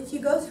 so if you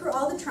go through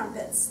all the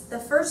trumpets, the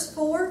first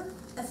 4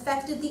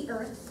 affected the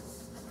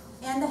earth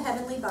and the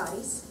heavenly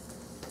bodies.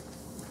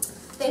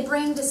 They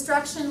bring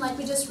destruction, like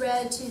we just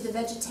read, to the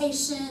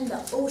vegetation,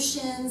 the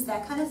oceans,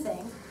 that kind of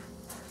thing.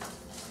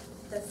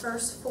 The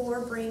first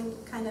 4 bring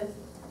kind of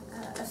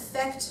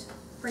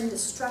bring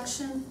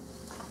destruction.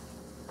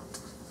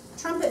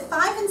 Trumpet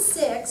 5 and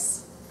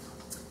 6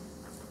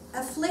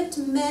 afflict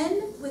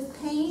men with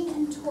pain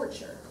and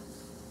torture.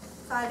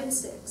 5 and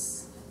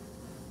 6.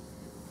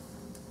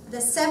 The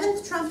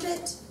 7th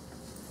trumpet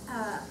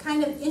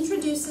kind of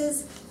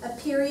introduces a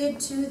period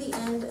to the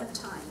end of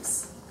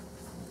times.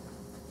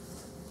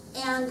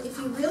 And if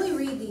you really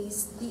read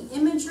these, the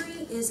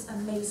imagery is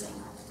amazing.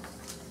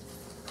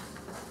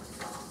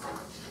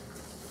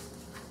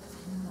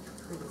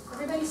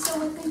 Everybody still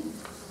with me?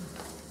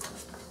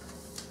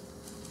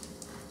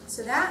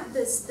 So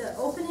the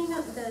opening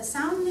of the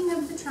sounding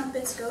of the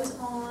trumpets goes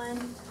on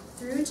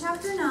through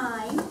chapter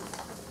 9,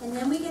 and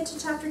then we get to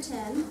chapter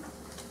 10.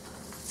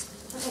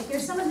 Okay,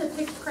 here's some of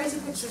the crazy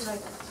pictures I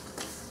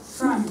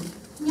brought.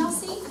 Can y'all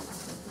see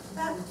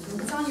that?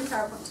 It's on your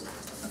PowerPoint too.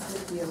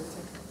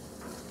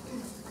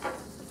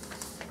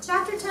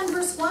 Chapter 10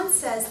 verse 1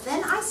 says,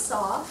 "Then I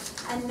saw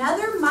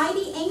another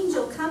mighty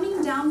angel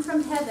coming down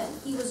from heaven.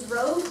 He was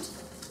robed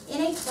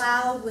in a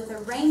cloud with a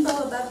rainbow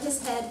above his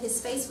head. His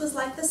face was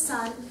like the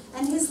sun,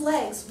 and his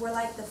legs were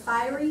like the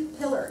fiery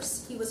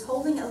pillars. He was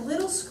holding a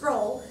little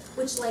scroll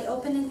which lay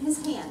open in his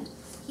hand.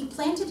 He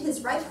planted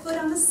his right foot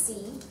on the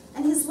sea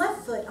and his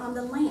left foot on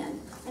the land,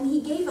 and he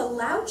gave a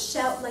loud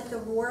shout like the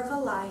roar of a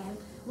lion.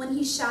 When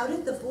he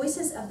shouted, the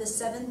voices of the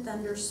 7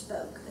 thunders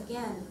spoke."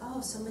 Again,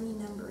 so many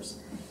numbers.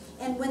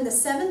 "And when the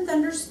 7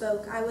 thunders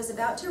spoke, I was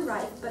about to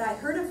write, but I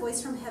heard a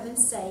voice from heaven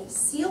say,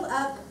 'Seal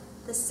up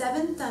the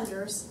 7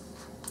 thunders,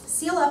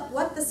 seal up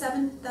what the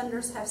 7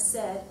 thunders have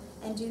said,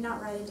 and do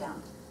not write it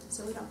down.'"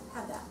 So we don't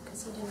have that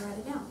because he didn't write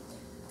it down.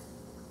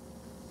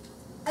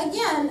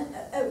 Again,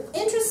 an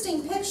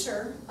interesting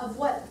picture of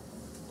what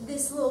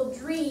this little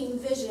dream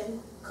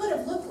vision could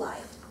have looked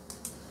like.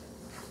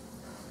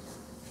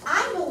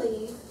 I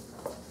believe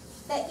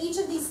that each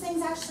of these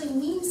things actually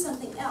means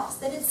something else,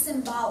 that it's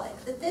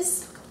symbolic, that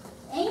this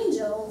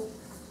angel,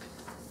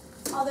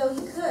 although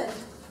he could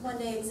one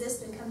day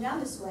exist and come down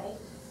this way,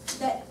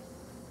 that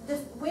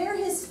where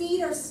his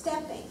feet are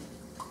stepping,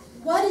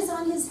 what is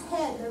on his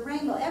head, the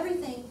rainbow,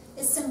 everything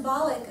is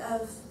symbolic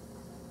of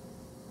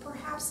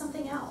perhaps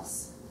something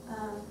else.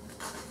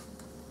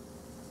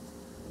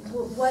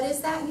 What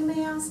is that, you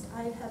may ask?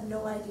 I have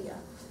no idea.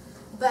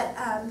 But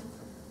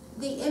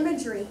the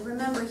imagery,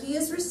 remember, he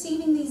is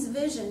receiving these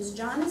visions.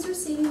 John is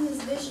receiving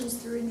these visions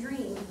through a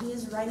dream, and he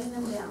is writing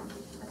them down.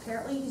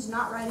 Apparently, he's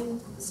not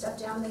writing stuff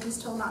down that he's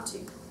told not to.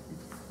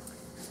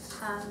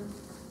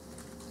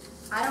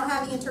 I don't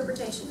have the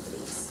interpretation for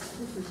these.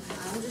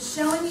 I'm just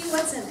showing you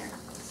what's in there.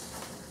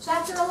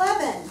 Chapter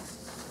 11.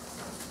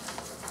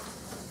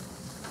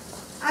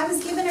 "I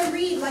was given a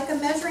reed like a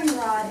measuring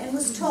rod and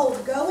was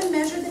told, 'Go and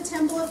measure the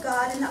temple of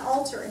God and the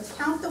altar and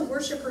count the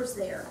worshipers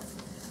there.'"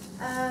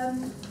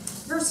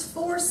 Verse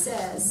 4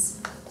 says,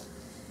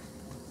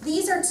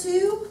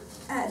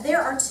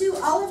 "There are 2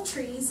 olive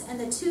trees and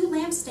the 2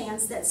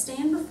 lampstands that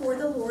stand before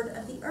the Lord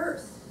of the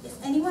earth. If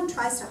anyone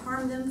tries to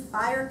harm them,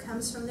 fire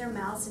comes from their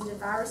mouths and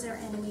devours their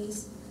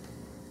enemies."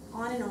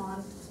 On and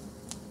on.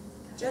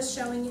 Just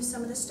showing you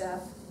some of the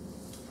stuff.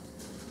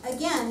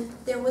 Again,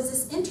 there was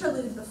this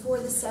interlude before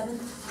the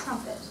 7th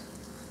trumpet.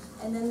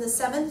 And then the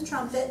 7th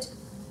trumpet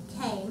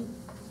came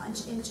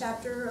in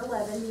chapter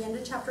 11, the end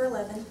of chapter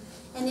 11,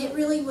 and it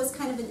really was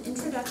kind of an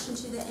introduction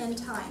to the end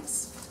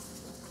times.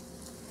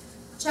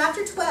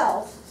 Chapter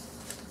 12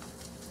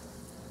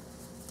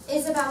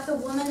 is about the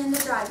woman and the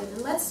dragon.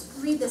 And let's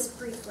read this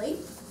briefly.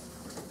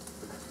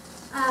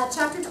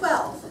 Chapter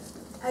 12.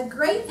 "A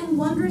great and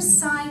wondrous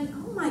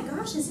sign." Oh my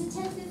gosh, is it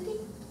 10:50?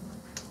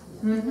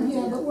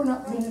 Yeah, but we're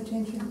not paying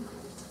attention.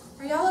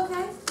 Are y'all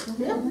okay?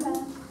 Yeah.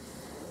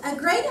 "A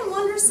great and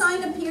wondrous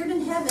sign appeared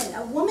in heaven,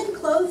 a woman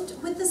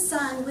clothed with the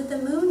sun, with the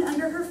moon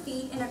under her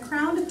feet, and a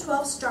crown of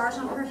 12 stars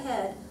on her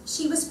head.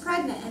 She was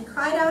pregnant and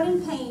cried out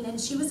in pain, and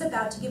she was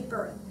about to give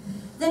birth.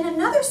 Then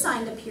another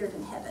sign appeared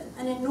in heaven,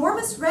 an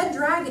enormous red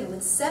dragon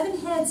with 7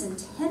 heads and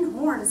 10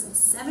 horns and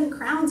 7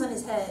 crowns on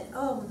his head."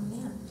 Oh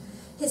man.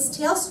 "His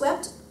tail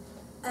swept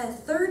a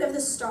third of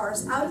the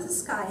stars out of the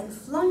sky and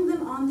flung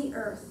them on the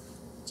earth."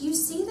 Do you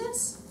see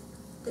this?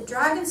 "The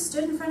dragon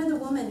stood in front of the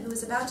woman who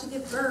was about to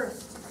give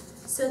birth,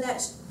 so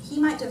that he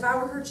might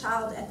devour her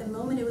child at the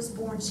moment it was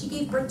born. She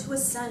gave birth to a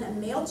son, a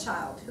male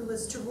child, who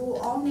was to rule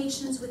all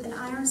nations with an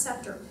iron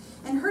scepter.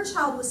 And her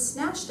child was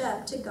snatched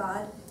up to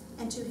God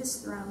and to his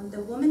throne.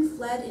 The woman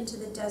fled into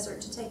the desert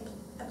to take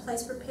a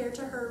place prepared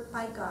to her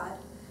by God."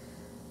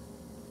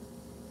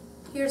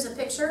 Here's a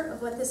picture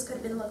of what this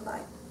could have looked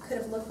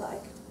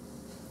like.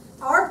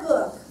 our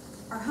book,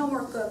 our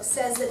homework book,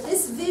 says that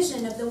this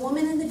vision of the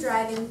woman and the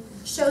dragon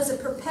shows a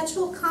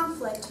perpetual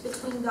conflict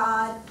between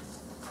God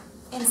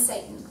and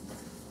Satan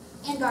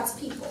and God's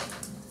people.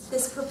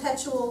 This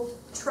perpetual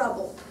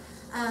trouble.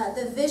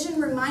 The vision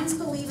reminds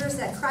believers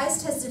that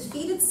Christ has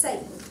defeated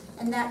Satan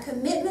and that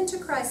commitment to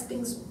Christ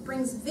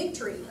brings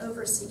victory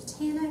over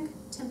satanic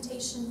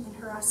temptation and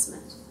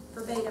harassment.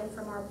 Verbatim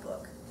from our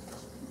book.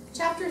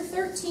 Chapter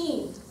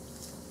 13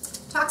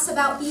 talks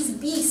about these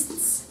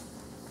beasts.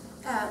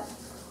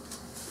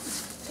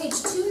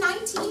 Page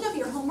 219 of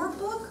your homework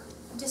book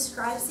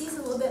describes these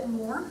a little bit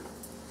more.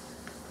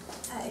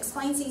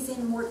 Explains these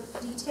in more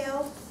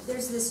detail.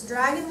 There's this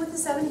dragon with the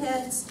 7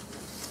 heads.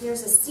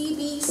 There's a sea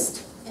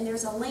beast. And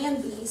there's a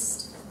land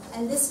beast.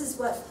 And this is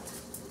what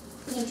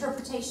the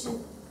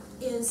interpretation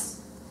is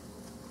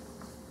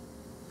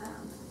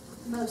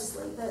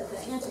mostly. The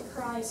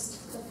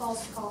Antichrist, the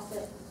false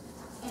prophet.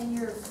 And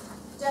your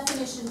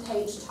definition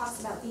page talks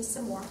about these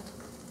some more.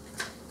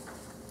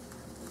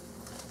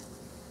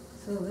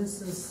 So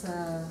this is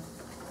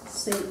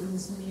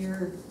Satan's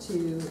mirror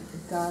to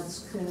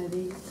God's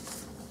Trinity.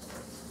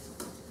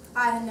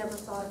 I had never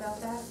thought about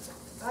that.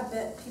 I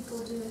bet people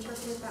do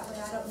interpret it that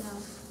way. I don't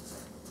know.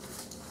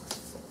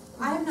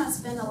 I have not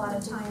spent a lot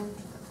of time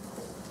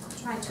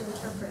trying to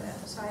interpret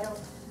it, so I don't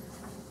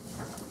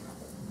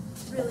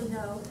really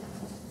know.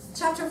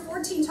 Chapter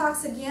 14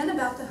 talks again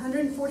about the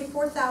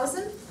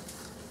 144,000.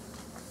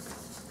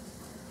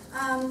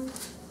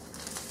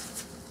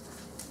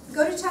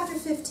 Go to chapter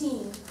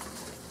 15.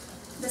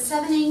 The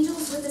 7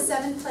 angels with the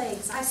 7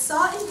 plagues. I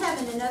saw in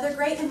heaven another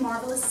great and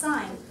marvelous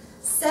sign.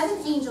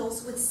 7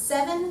 angels with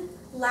 7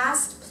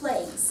 last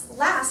plagues.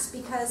 Last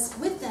because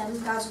with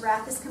them God's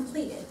wrath is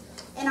completed.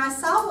 And I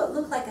saw what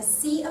looked like a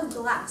sea of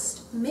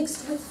glass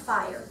mixed with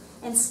fire.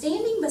 And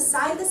standing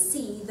beside the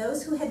sea,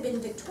 those who had been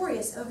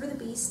victorious over the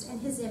beast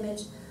and his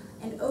image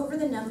and over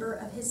the number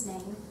of his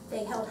name.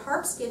 They held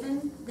harps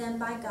given them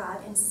by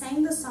God and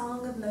sang the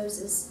song of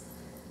Moses.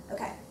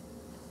 Okay.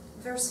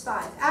 Verse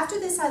 5. After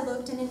this I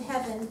looked, and in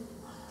heaven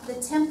the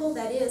temple,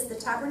 that is, the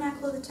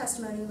tabernacle of the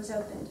testimony, was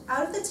opened.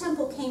 Out of the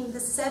temple came the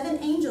 7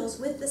 angels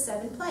with the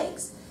 7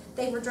 plagues.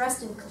 They were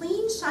dressed in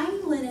clean,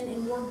 shining linen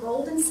and wore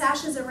golden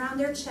sashes around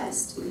their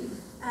chest.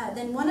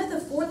 Then one of the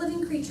 4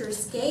 living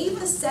creatures gave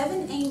the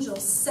 7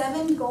 angels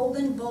 7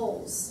 golden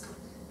bowls.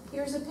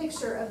 Here's a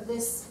picture of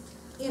this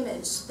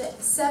image. The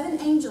 7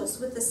 angels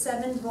with the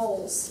 7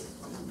 bowls.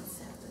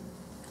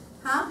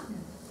 Huh?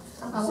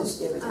 I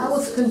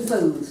was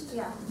confused.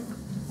 Yeah.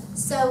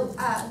 So,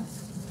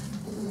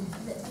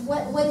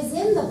 what is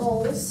in the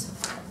bowls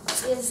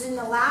is in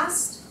the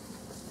last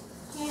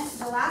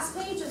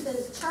page of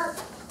the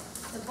chart.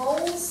 The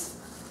bowls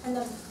and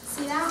the,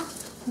 see that?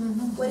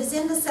 What is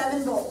in the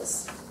 7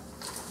 bowls.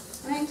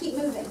 I'm going to keep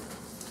moving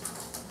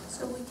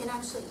so we can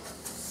actually.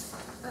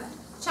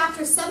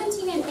 Chapters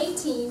 17 and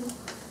 18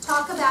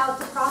 talk about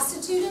the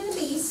prostitute and the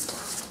beast.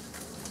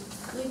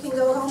 You can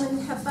go home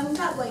and have fun with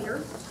that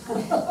later.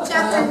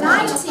 Chapter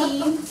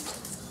 19,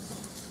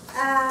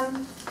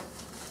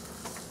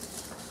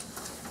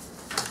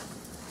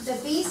 the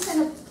beast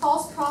and the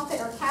false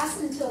prophet are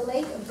cast into a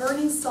lake of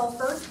burning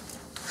sulfur.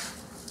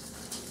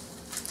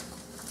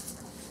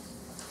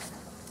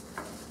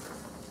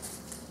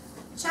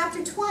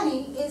 Chapter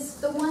 20 is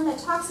the one that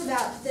talks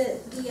about the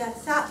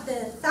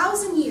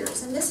 1,000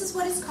 years, and this is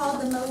what is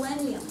called the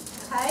millennium,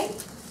 okay?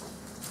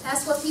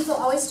 That's what people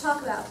always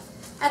talk about.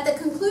 At the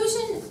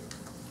conclusion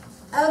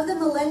of the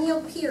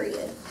millennial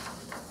period,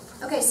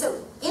 okay,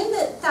 so in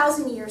the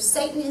 1,000 years,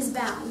 Satan is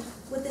bound,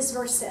 what this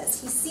verse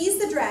says. He seized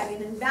the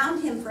dragon and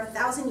bound him for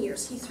 1,000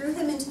 years. He threw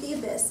him into the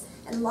abyss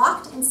and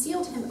locked and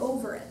sealed him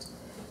over it.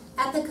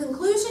 At the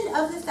conclusion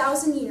of the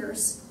 1,000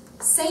 years,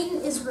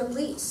 Satan is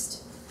released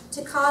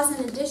to cause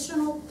an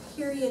additional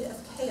period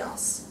of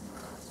chaos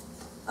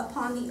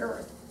upon the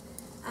earth.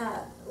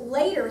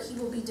 Later, he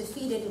will be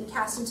defeated and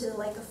cast into the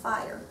lake of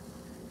fire.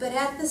 But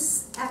at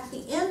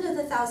the end of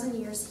the 1,000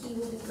 years, he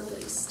will be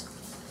released.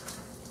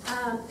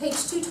 Page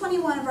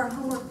 221 of our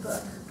homework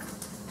book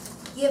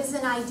gives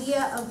an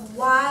idea of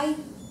why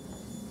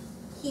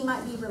he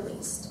might be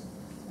released.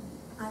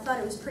 I thought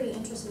it was pretty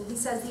interesting. He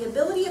says, the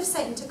ability of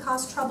Satan to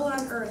cause trouble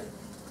on earth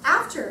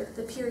after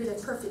the period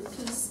of perfect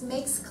peace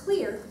makes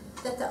clear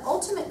that the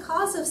ultimate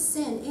cause of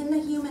sin in the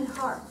human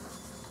heart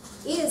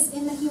is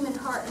in the human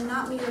heart and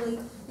not merely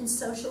in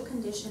social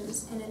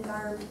conditions and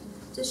environment.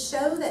 To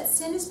show that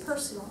sin is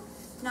personal,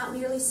 not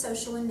merely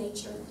social in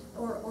nature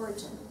or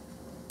origin.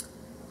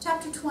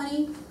 Chapter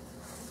 20,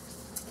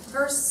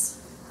 verse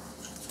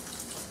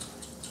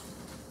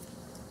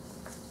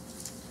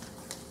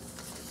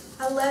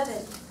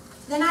 11.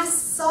 Then I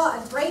saw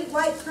a great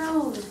white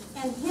throne,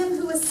 and him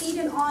who was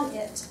seated on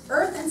it.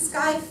 Earth and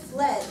sky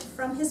fled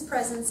from his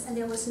presence, and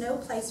there was no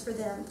place for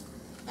them.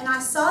 And I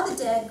saw the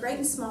dead, great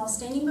and small,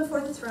 standing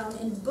before the throne,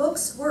 and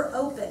books were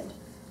opened.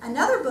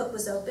 Another book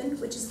was opened,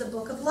 which is the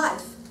book of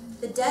life.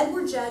 The dead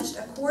were judged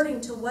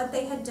according to what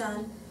they had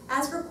done,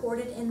 as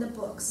recorded in the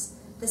books.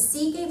 The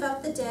sea gave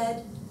up the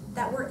dead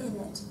that were in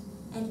it,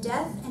 And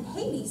death and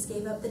Hades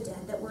gave up the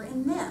dead that were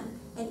in them,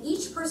 and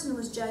each person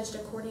was judged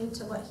according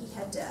to what he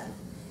had done.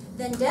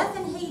 Then death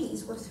and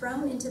Hades were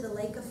thrown into the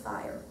lake of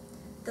fire.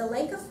 The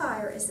lake of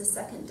fire is the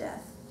second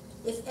death.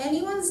 If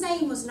anyone's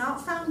name was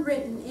not found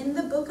written in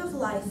the book of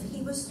life,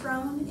 he was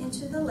thrown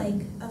into the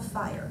lake of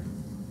fire.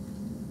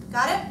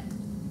 Got it?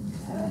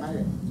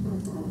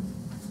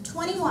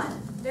 21,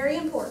 very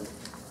important.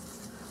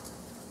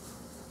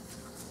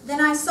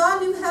 Then I saw a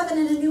new heaven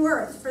and a new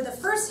earth, for the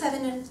first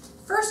heaven and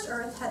first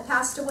earth had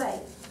passed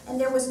away, and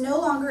there was no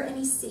longer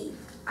any sea.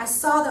 I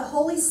saw the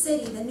holy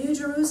city, the new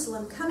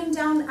Jerusalem, coming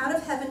down out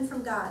of heaven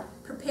from God,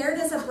 prepared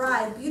as a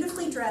bride,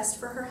 beautifully dressed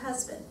for her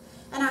husband.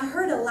 And I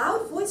heard a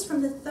loud voice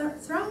from the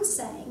throne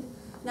saying,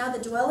 now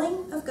the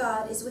dwelling of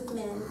God is with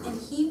men,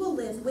 and he will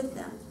live with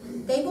them.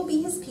 They will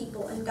be his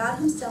people, and God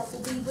himself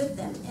will be with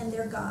them and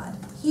their God.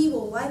 He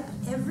will wipe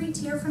every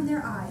tear from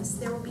their eyes.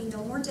 There will be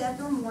no more death,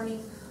 nor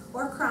mourning,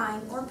 or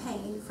crying, or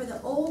pain, for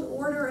the old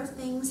order of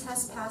things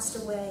has passed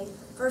away.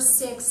 Verse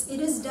 6,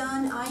 it is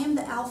done. I am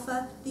the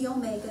Alpha, the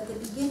Omega, the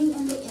beginning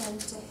and the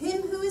end. To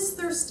him who is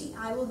thirsty,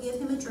 I will give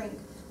him a drink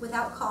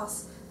without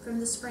cost from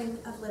the spring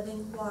of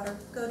living water.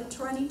 Go to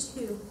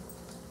 22.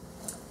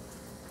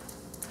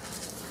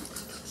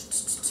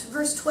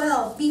 Verse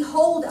 12,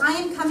 behold, I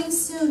am coming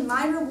soon.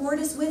 My reward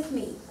is with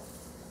me.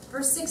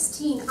 Verse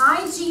 16,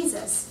 I,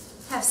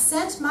 Jesus, have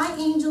sent my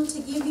angel to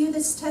give you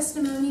this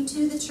testimony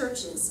to the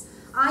churches.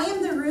 I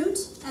am the root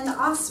and the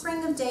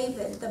offspring of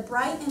David, the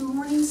bright and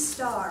morning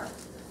star.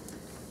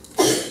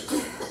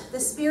 The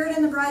Spirit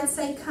and the bride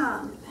say,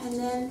 come. And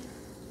then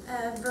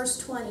verse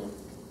 20.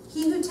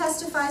 He who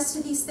testifies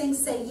to these things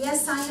say,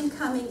 yes, I am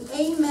coming.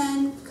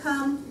 Amen.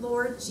 Come,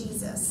 Lord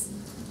Jesus.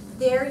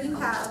 There you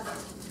have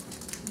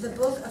the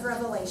book of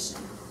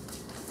Revelation.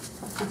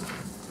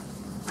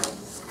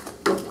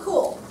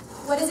 Cool.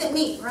 What does it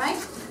mean, right?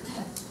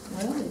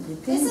 Well, it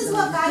depends. This is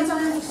what guides our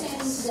understanding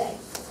today.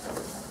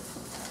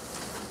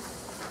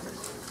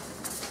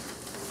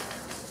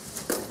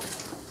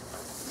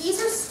 These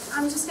are,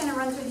 I'm just going to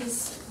run through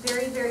these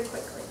very, very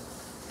quickly.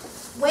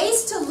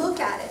 Ways to look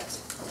at it.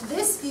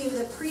 This view,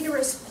 the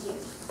preterist view,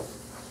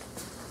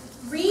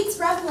 reads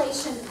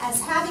Revelation as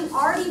having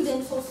already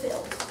been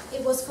fulfilled.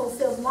 It was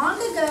fulfilled long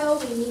ago.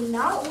 We need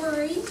not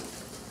worry.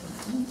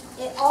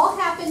 It all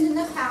happened in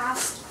the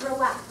past.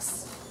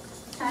 Relax.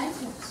 Okay?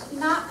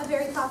 Not a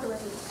very popular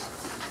view.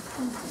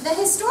 The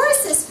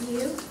historicist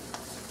view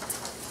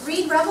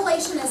read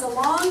Revelation as a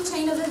long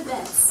chain of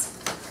events,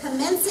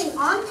 commencing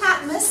on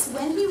Patmos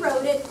when he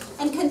wrote it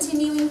and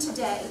continuing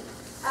today.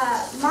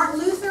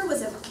 Martin Luther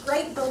was a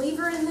great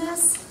believer in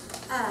this.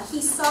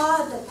 He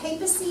saw the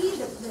papacy,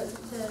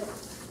 the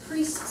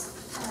priests,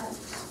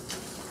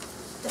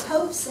 the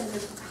popes, and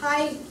the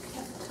high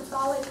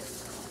Catholic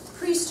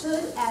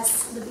priesthood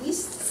as the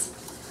beasts.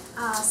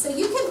 So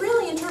you can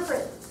really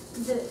interpret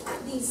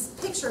these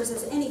pictures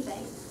as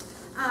anything.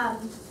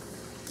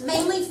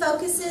 Mainly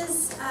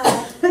focuses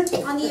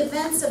on the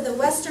events of the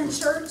Western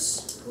Church,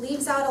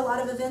 leaves out a lot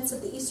of events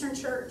of the Eastern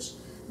Church.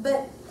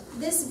 But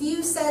this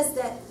view says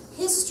that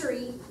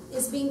history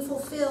is being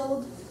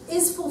fulfilled,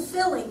 is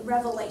fulfilling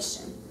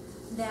Revelation.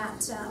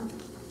 That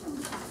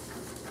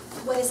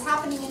what is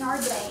happening in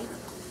our day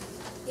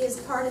is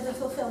part of the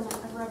fulfillment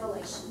of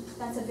Revelation.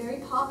 That's a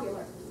very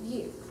popular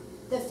view.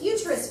 The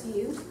futurist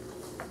view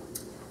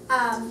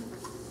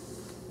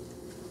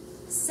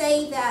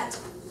say that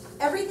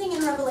everything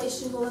in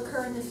Revelation will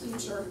occur in the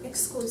future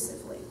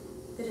exclusively.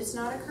 That it's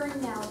not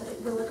occurring now, but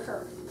it will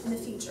occur in the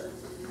future.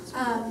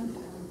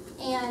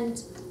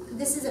 And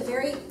this is a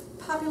very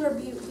popular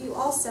view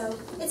also.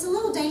 It's a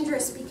little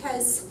dangerous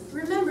because,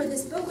 remember,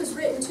 this book was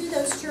written to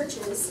those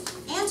churches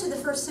and to the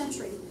first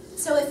century.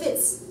 So if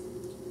it's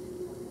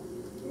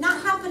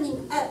not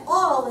happening at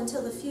all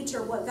until the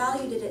future, what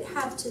value did it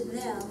have to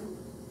them?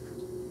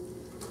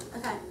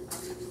 Okay.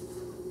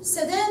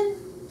 So then,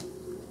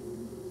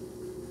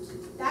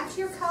 back to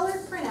your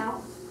colored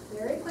printout,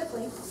 very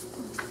quickly.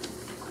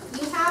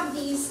 You have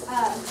these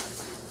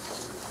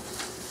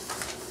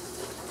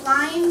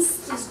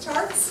lines, these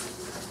charts.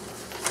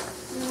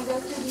 I'm going to go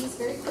through these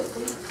very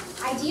quickly.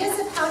 Ideas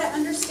of how to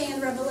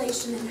understand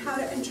Revelation and how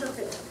to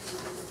interpret it.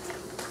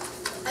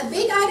 A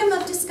big item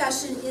of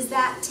discussion is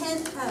that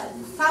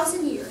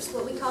 10,000 years,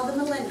 what we call the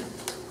millennium.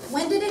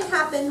 When did it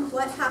happen?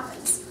 What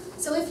happens?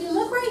 So if you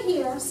look right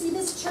here, see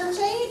this church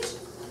age?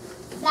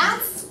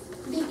 That's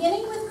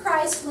beginning with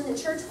Christ when the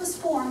church was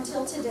formed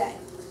till today.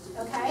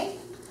 Okay?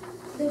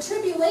 The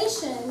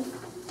tribulation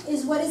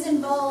is what is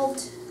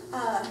involved,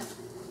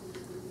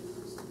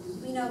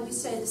 we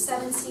say the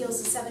 7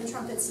 seals, the 7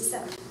 trumpets, the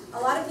 7. A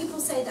lot of people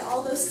say that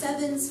all those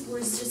 7s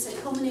was just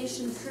a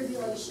culmination of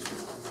tribulation.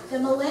 The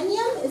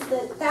millennium is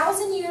the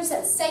 1,000 years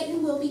that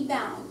Satan will be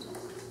bound.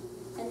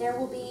 And there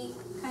will be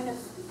kind of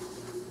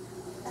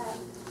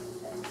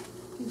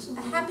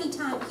a happy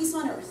time, peace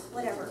on earth,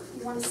 whatever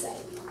you want to say.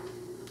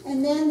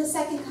 And then the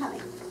second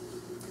coming.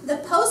 The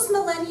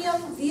post-millennial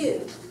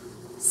view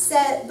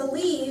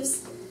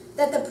believes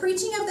that the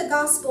preaching of the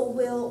gospel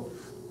will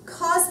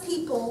cause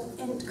people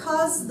and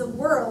cause the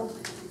world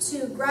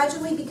to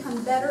gradually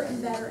become better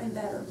and better and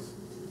better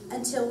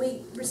until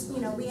we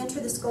enter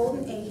this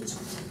golden age,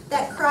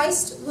 that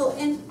Christ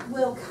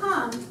will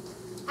come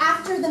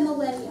after the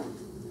millennium,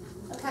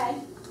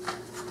 okay?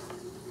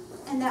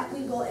 And that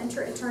we will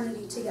enter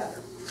eternity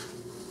together.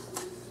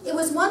 It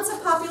was once a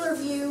popular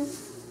view.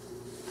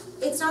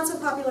 It's not so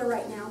popular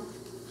right now.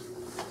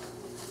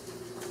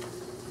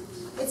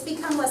 It's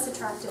become less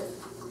attractive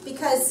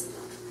because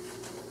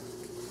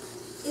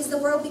is the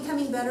world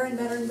becoming better and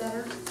better and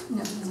better?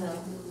 No.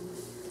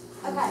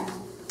 Okay.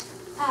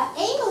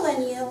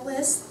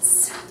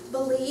 Amillennialists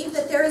believe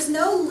that there is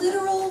no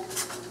literal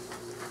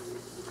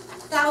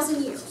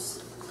 1,000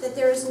 years, that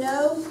there is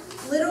no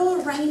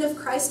literal reign of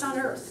Christ on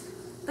earth,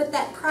 but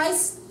that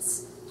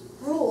Christ's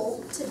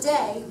rule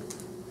today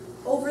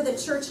over the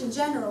church in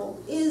general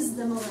is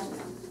the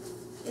millennium,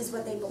 is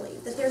what they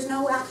believe, that there's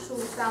no actual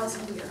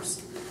 1,000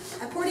 years.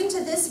 According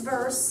to this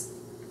verse,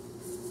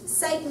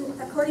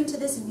 according to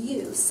this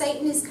view,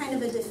 Satan is kind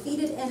of a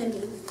defeated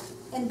enemy,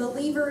 and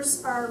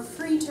believers are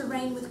free to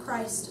reign with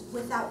Christ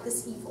without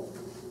this evil.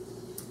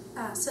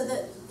 So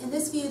that in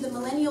this view, the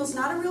millennial is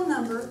not a real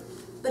number,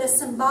 but a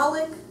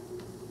symbolic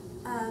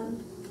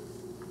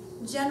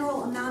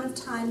general amount of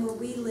time where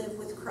we live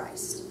with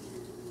Christ.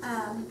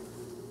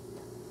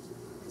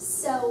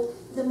 So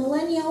the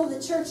millennial,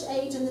 the church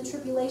age, and the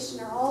tribulation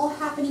are all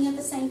happening at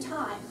the same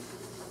time.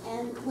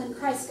 And when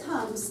Christ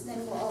comes,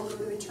 then we'll all go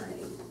to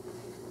eternity.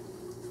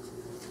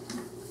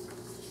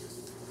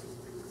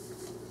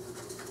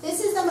 This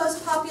is the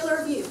most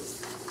popular view.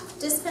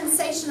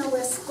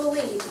 Dispensationalists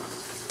believe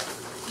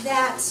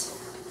that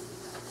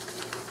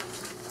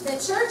the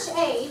church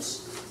age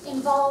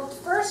involved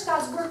first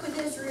God's work with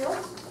Israel,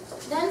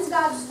 then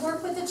God's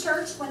work with the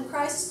church when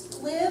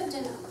Christ lived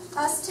and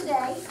us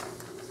today,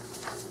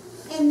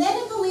 and then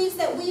it believes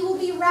that we will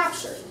be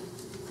raptured.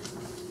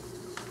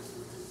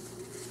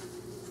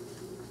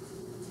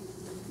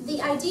 The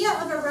idea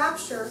of a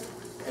rapture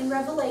in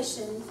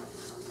Revelation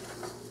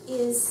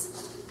is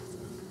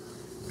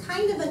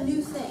kind of a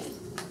new thing.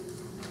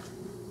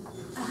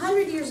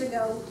 100 years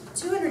ago,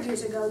 200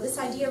 years ago, this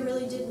idea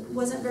really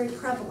wasn't very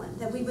prevalent,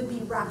 that we would be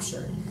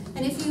raptured.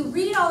 And if you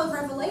read all of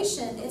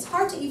Revelation, it's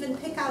hard to even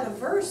pick out a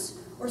verse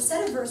or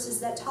set of verses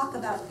that talk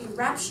about a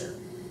rapture.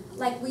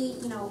 Like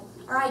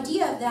our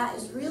idea of that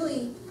is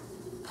really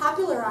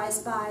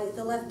popularized by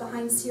the Left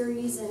Behind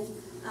series and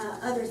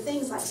other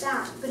things like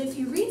that. But if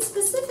you read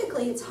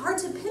specifically, it's hard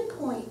to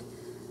pinpoint,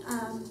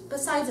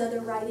 besides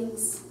other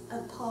writings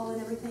of Paul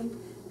and everything,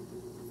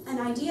 an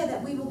idea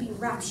that we will be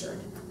raptured.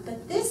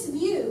 But this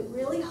view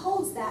really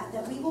holds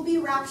that we will be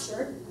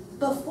raptured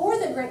before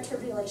the Great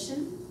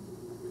Tribulation.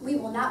 We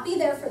will not be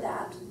there for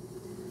that.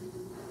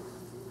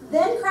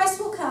 Then Christ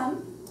will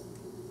come,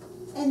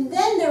 and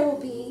then there will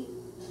be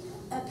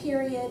a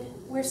period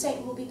where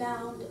Satan will be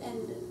bound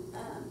and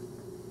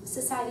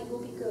society will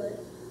be good.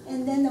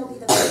 And then there'll be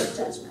the final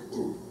judgment.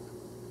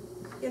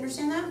 You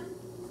understand that?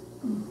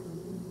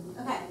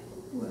 Okay.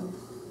 Well,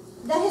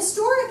 The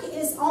historic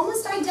is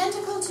almost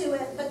identical to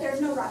it, but there's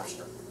no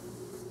rapture.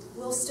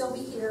 We'll still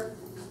be here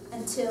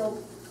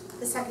until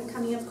the second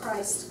coming of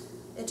Christ,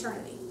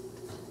 eternity.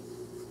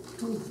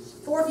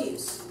 4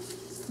 views.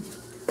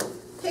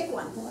 Pick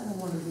one. Well, I don't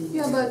want to be.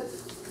 yeah, but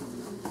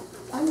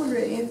I wonder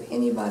if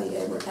anybody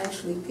ever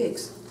actually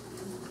picks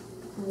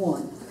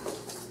one.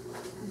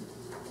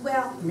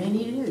 Well,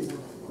 Many do.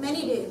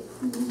 many do.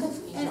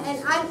 And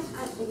it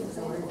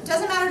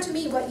doesn't matter to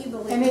me what you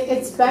believe. And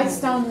it's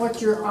based on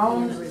what your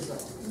own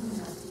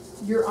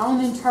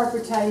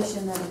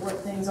interpretation of what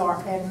things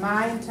are. And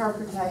my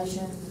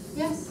interpretation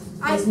Yes.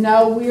 is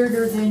no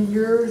weirder than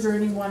yours or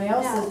anyone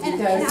else's No, and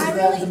because I of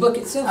really- The book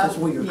itself is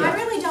weird. I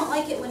really don't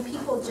like it when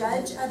people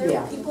judge other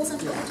Yeah. people's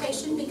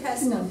interpretation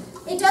because No.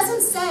 it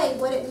doesn't say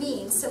what it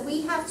means. So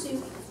we have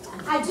to,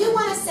 I do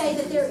want to say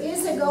that there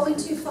is a going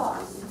too far.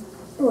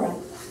 Right.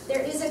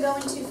 There is a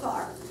going too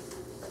far.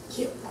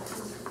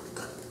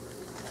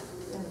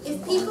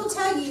 If people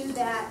tell you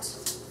that,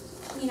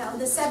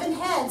 the 7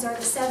 heads are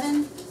the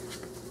 7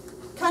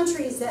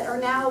 countries that are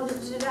now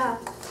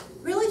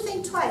really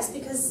think twice,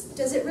 because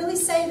does it really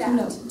say that?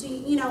 No. Do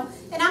you,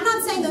 and I'm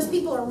not saying those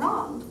people are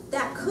wrong.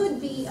 That could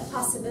be a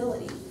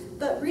possibility.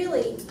 But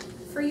really,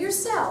 for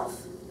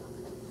yourself,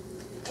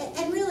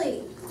 and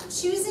really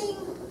choosing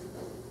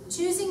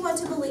what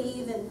to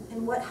believe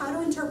and how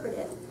to interpret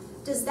it,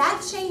 does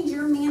that change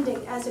your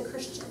mandate as a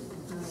Christian?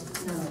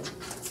 No.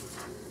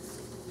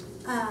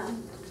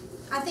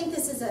 I think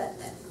this is a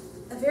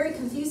very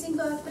confusing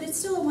book, but it's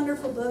still a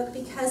wonderful book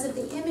because of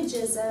the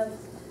images of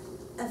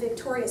a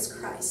victorious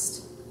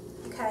Christ.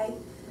 Okay?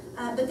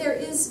 But there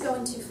is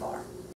going too far.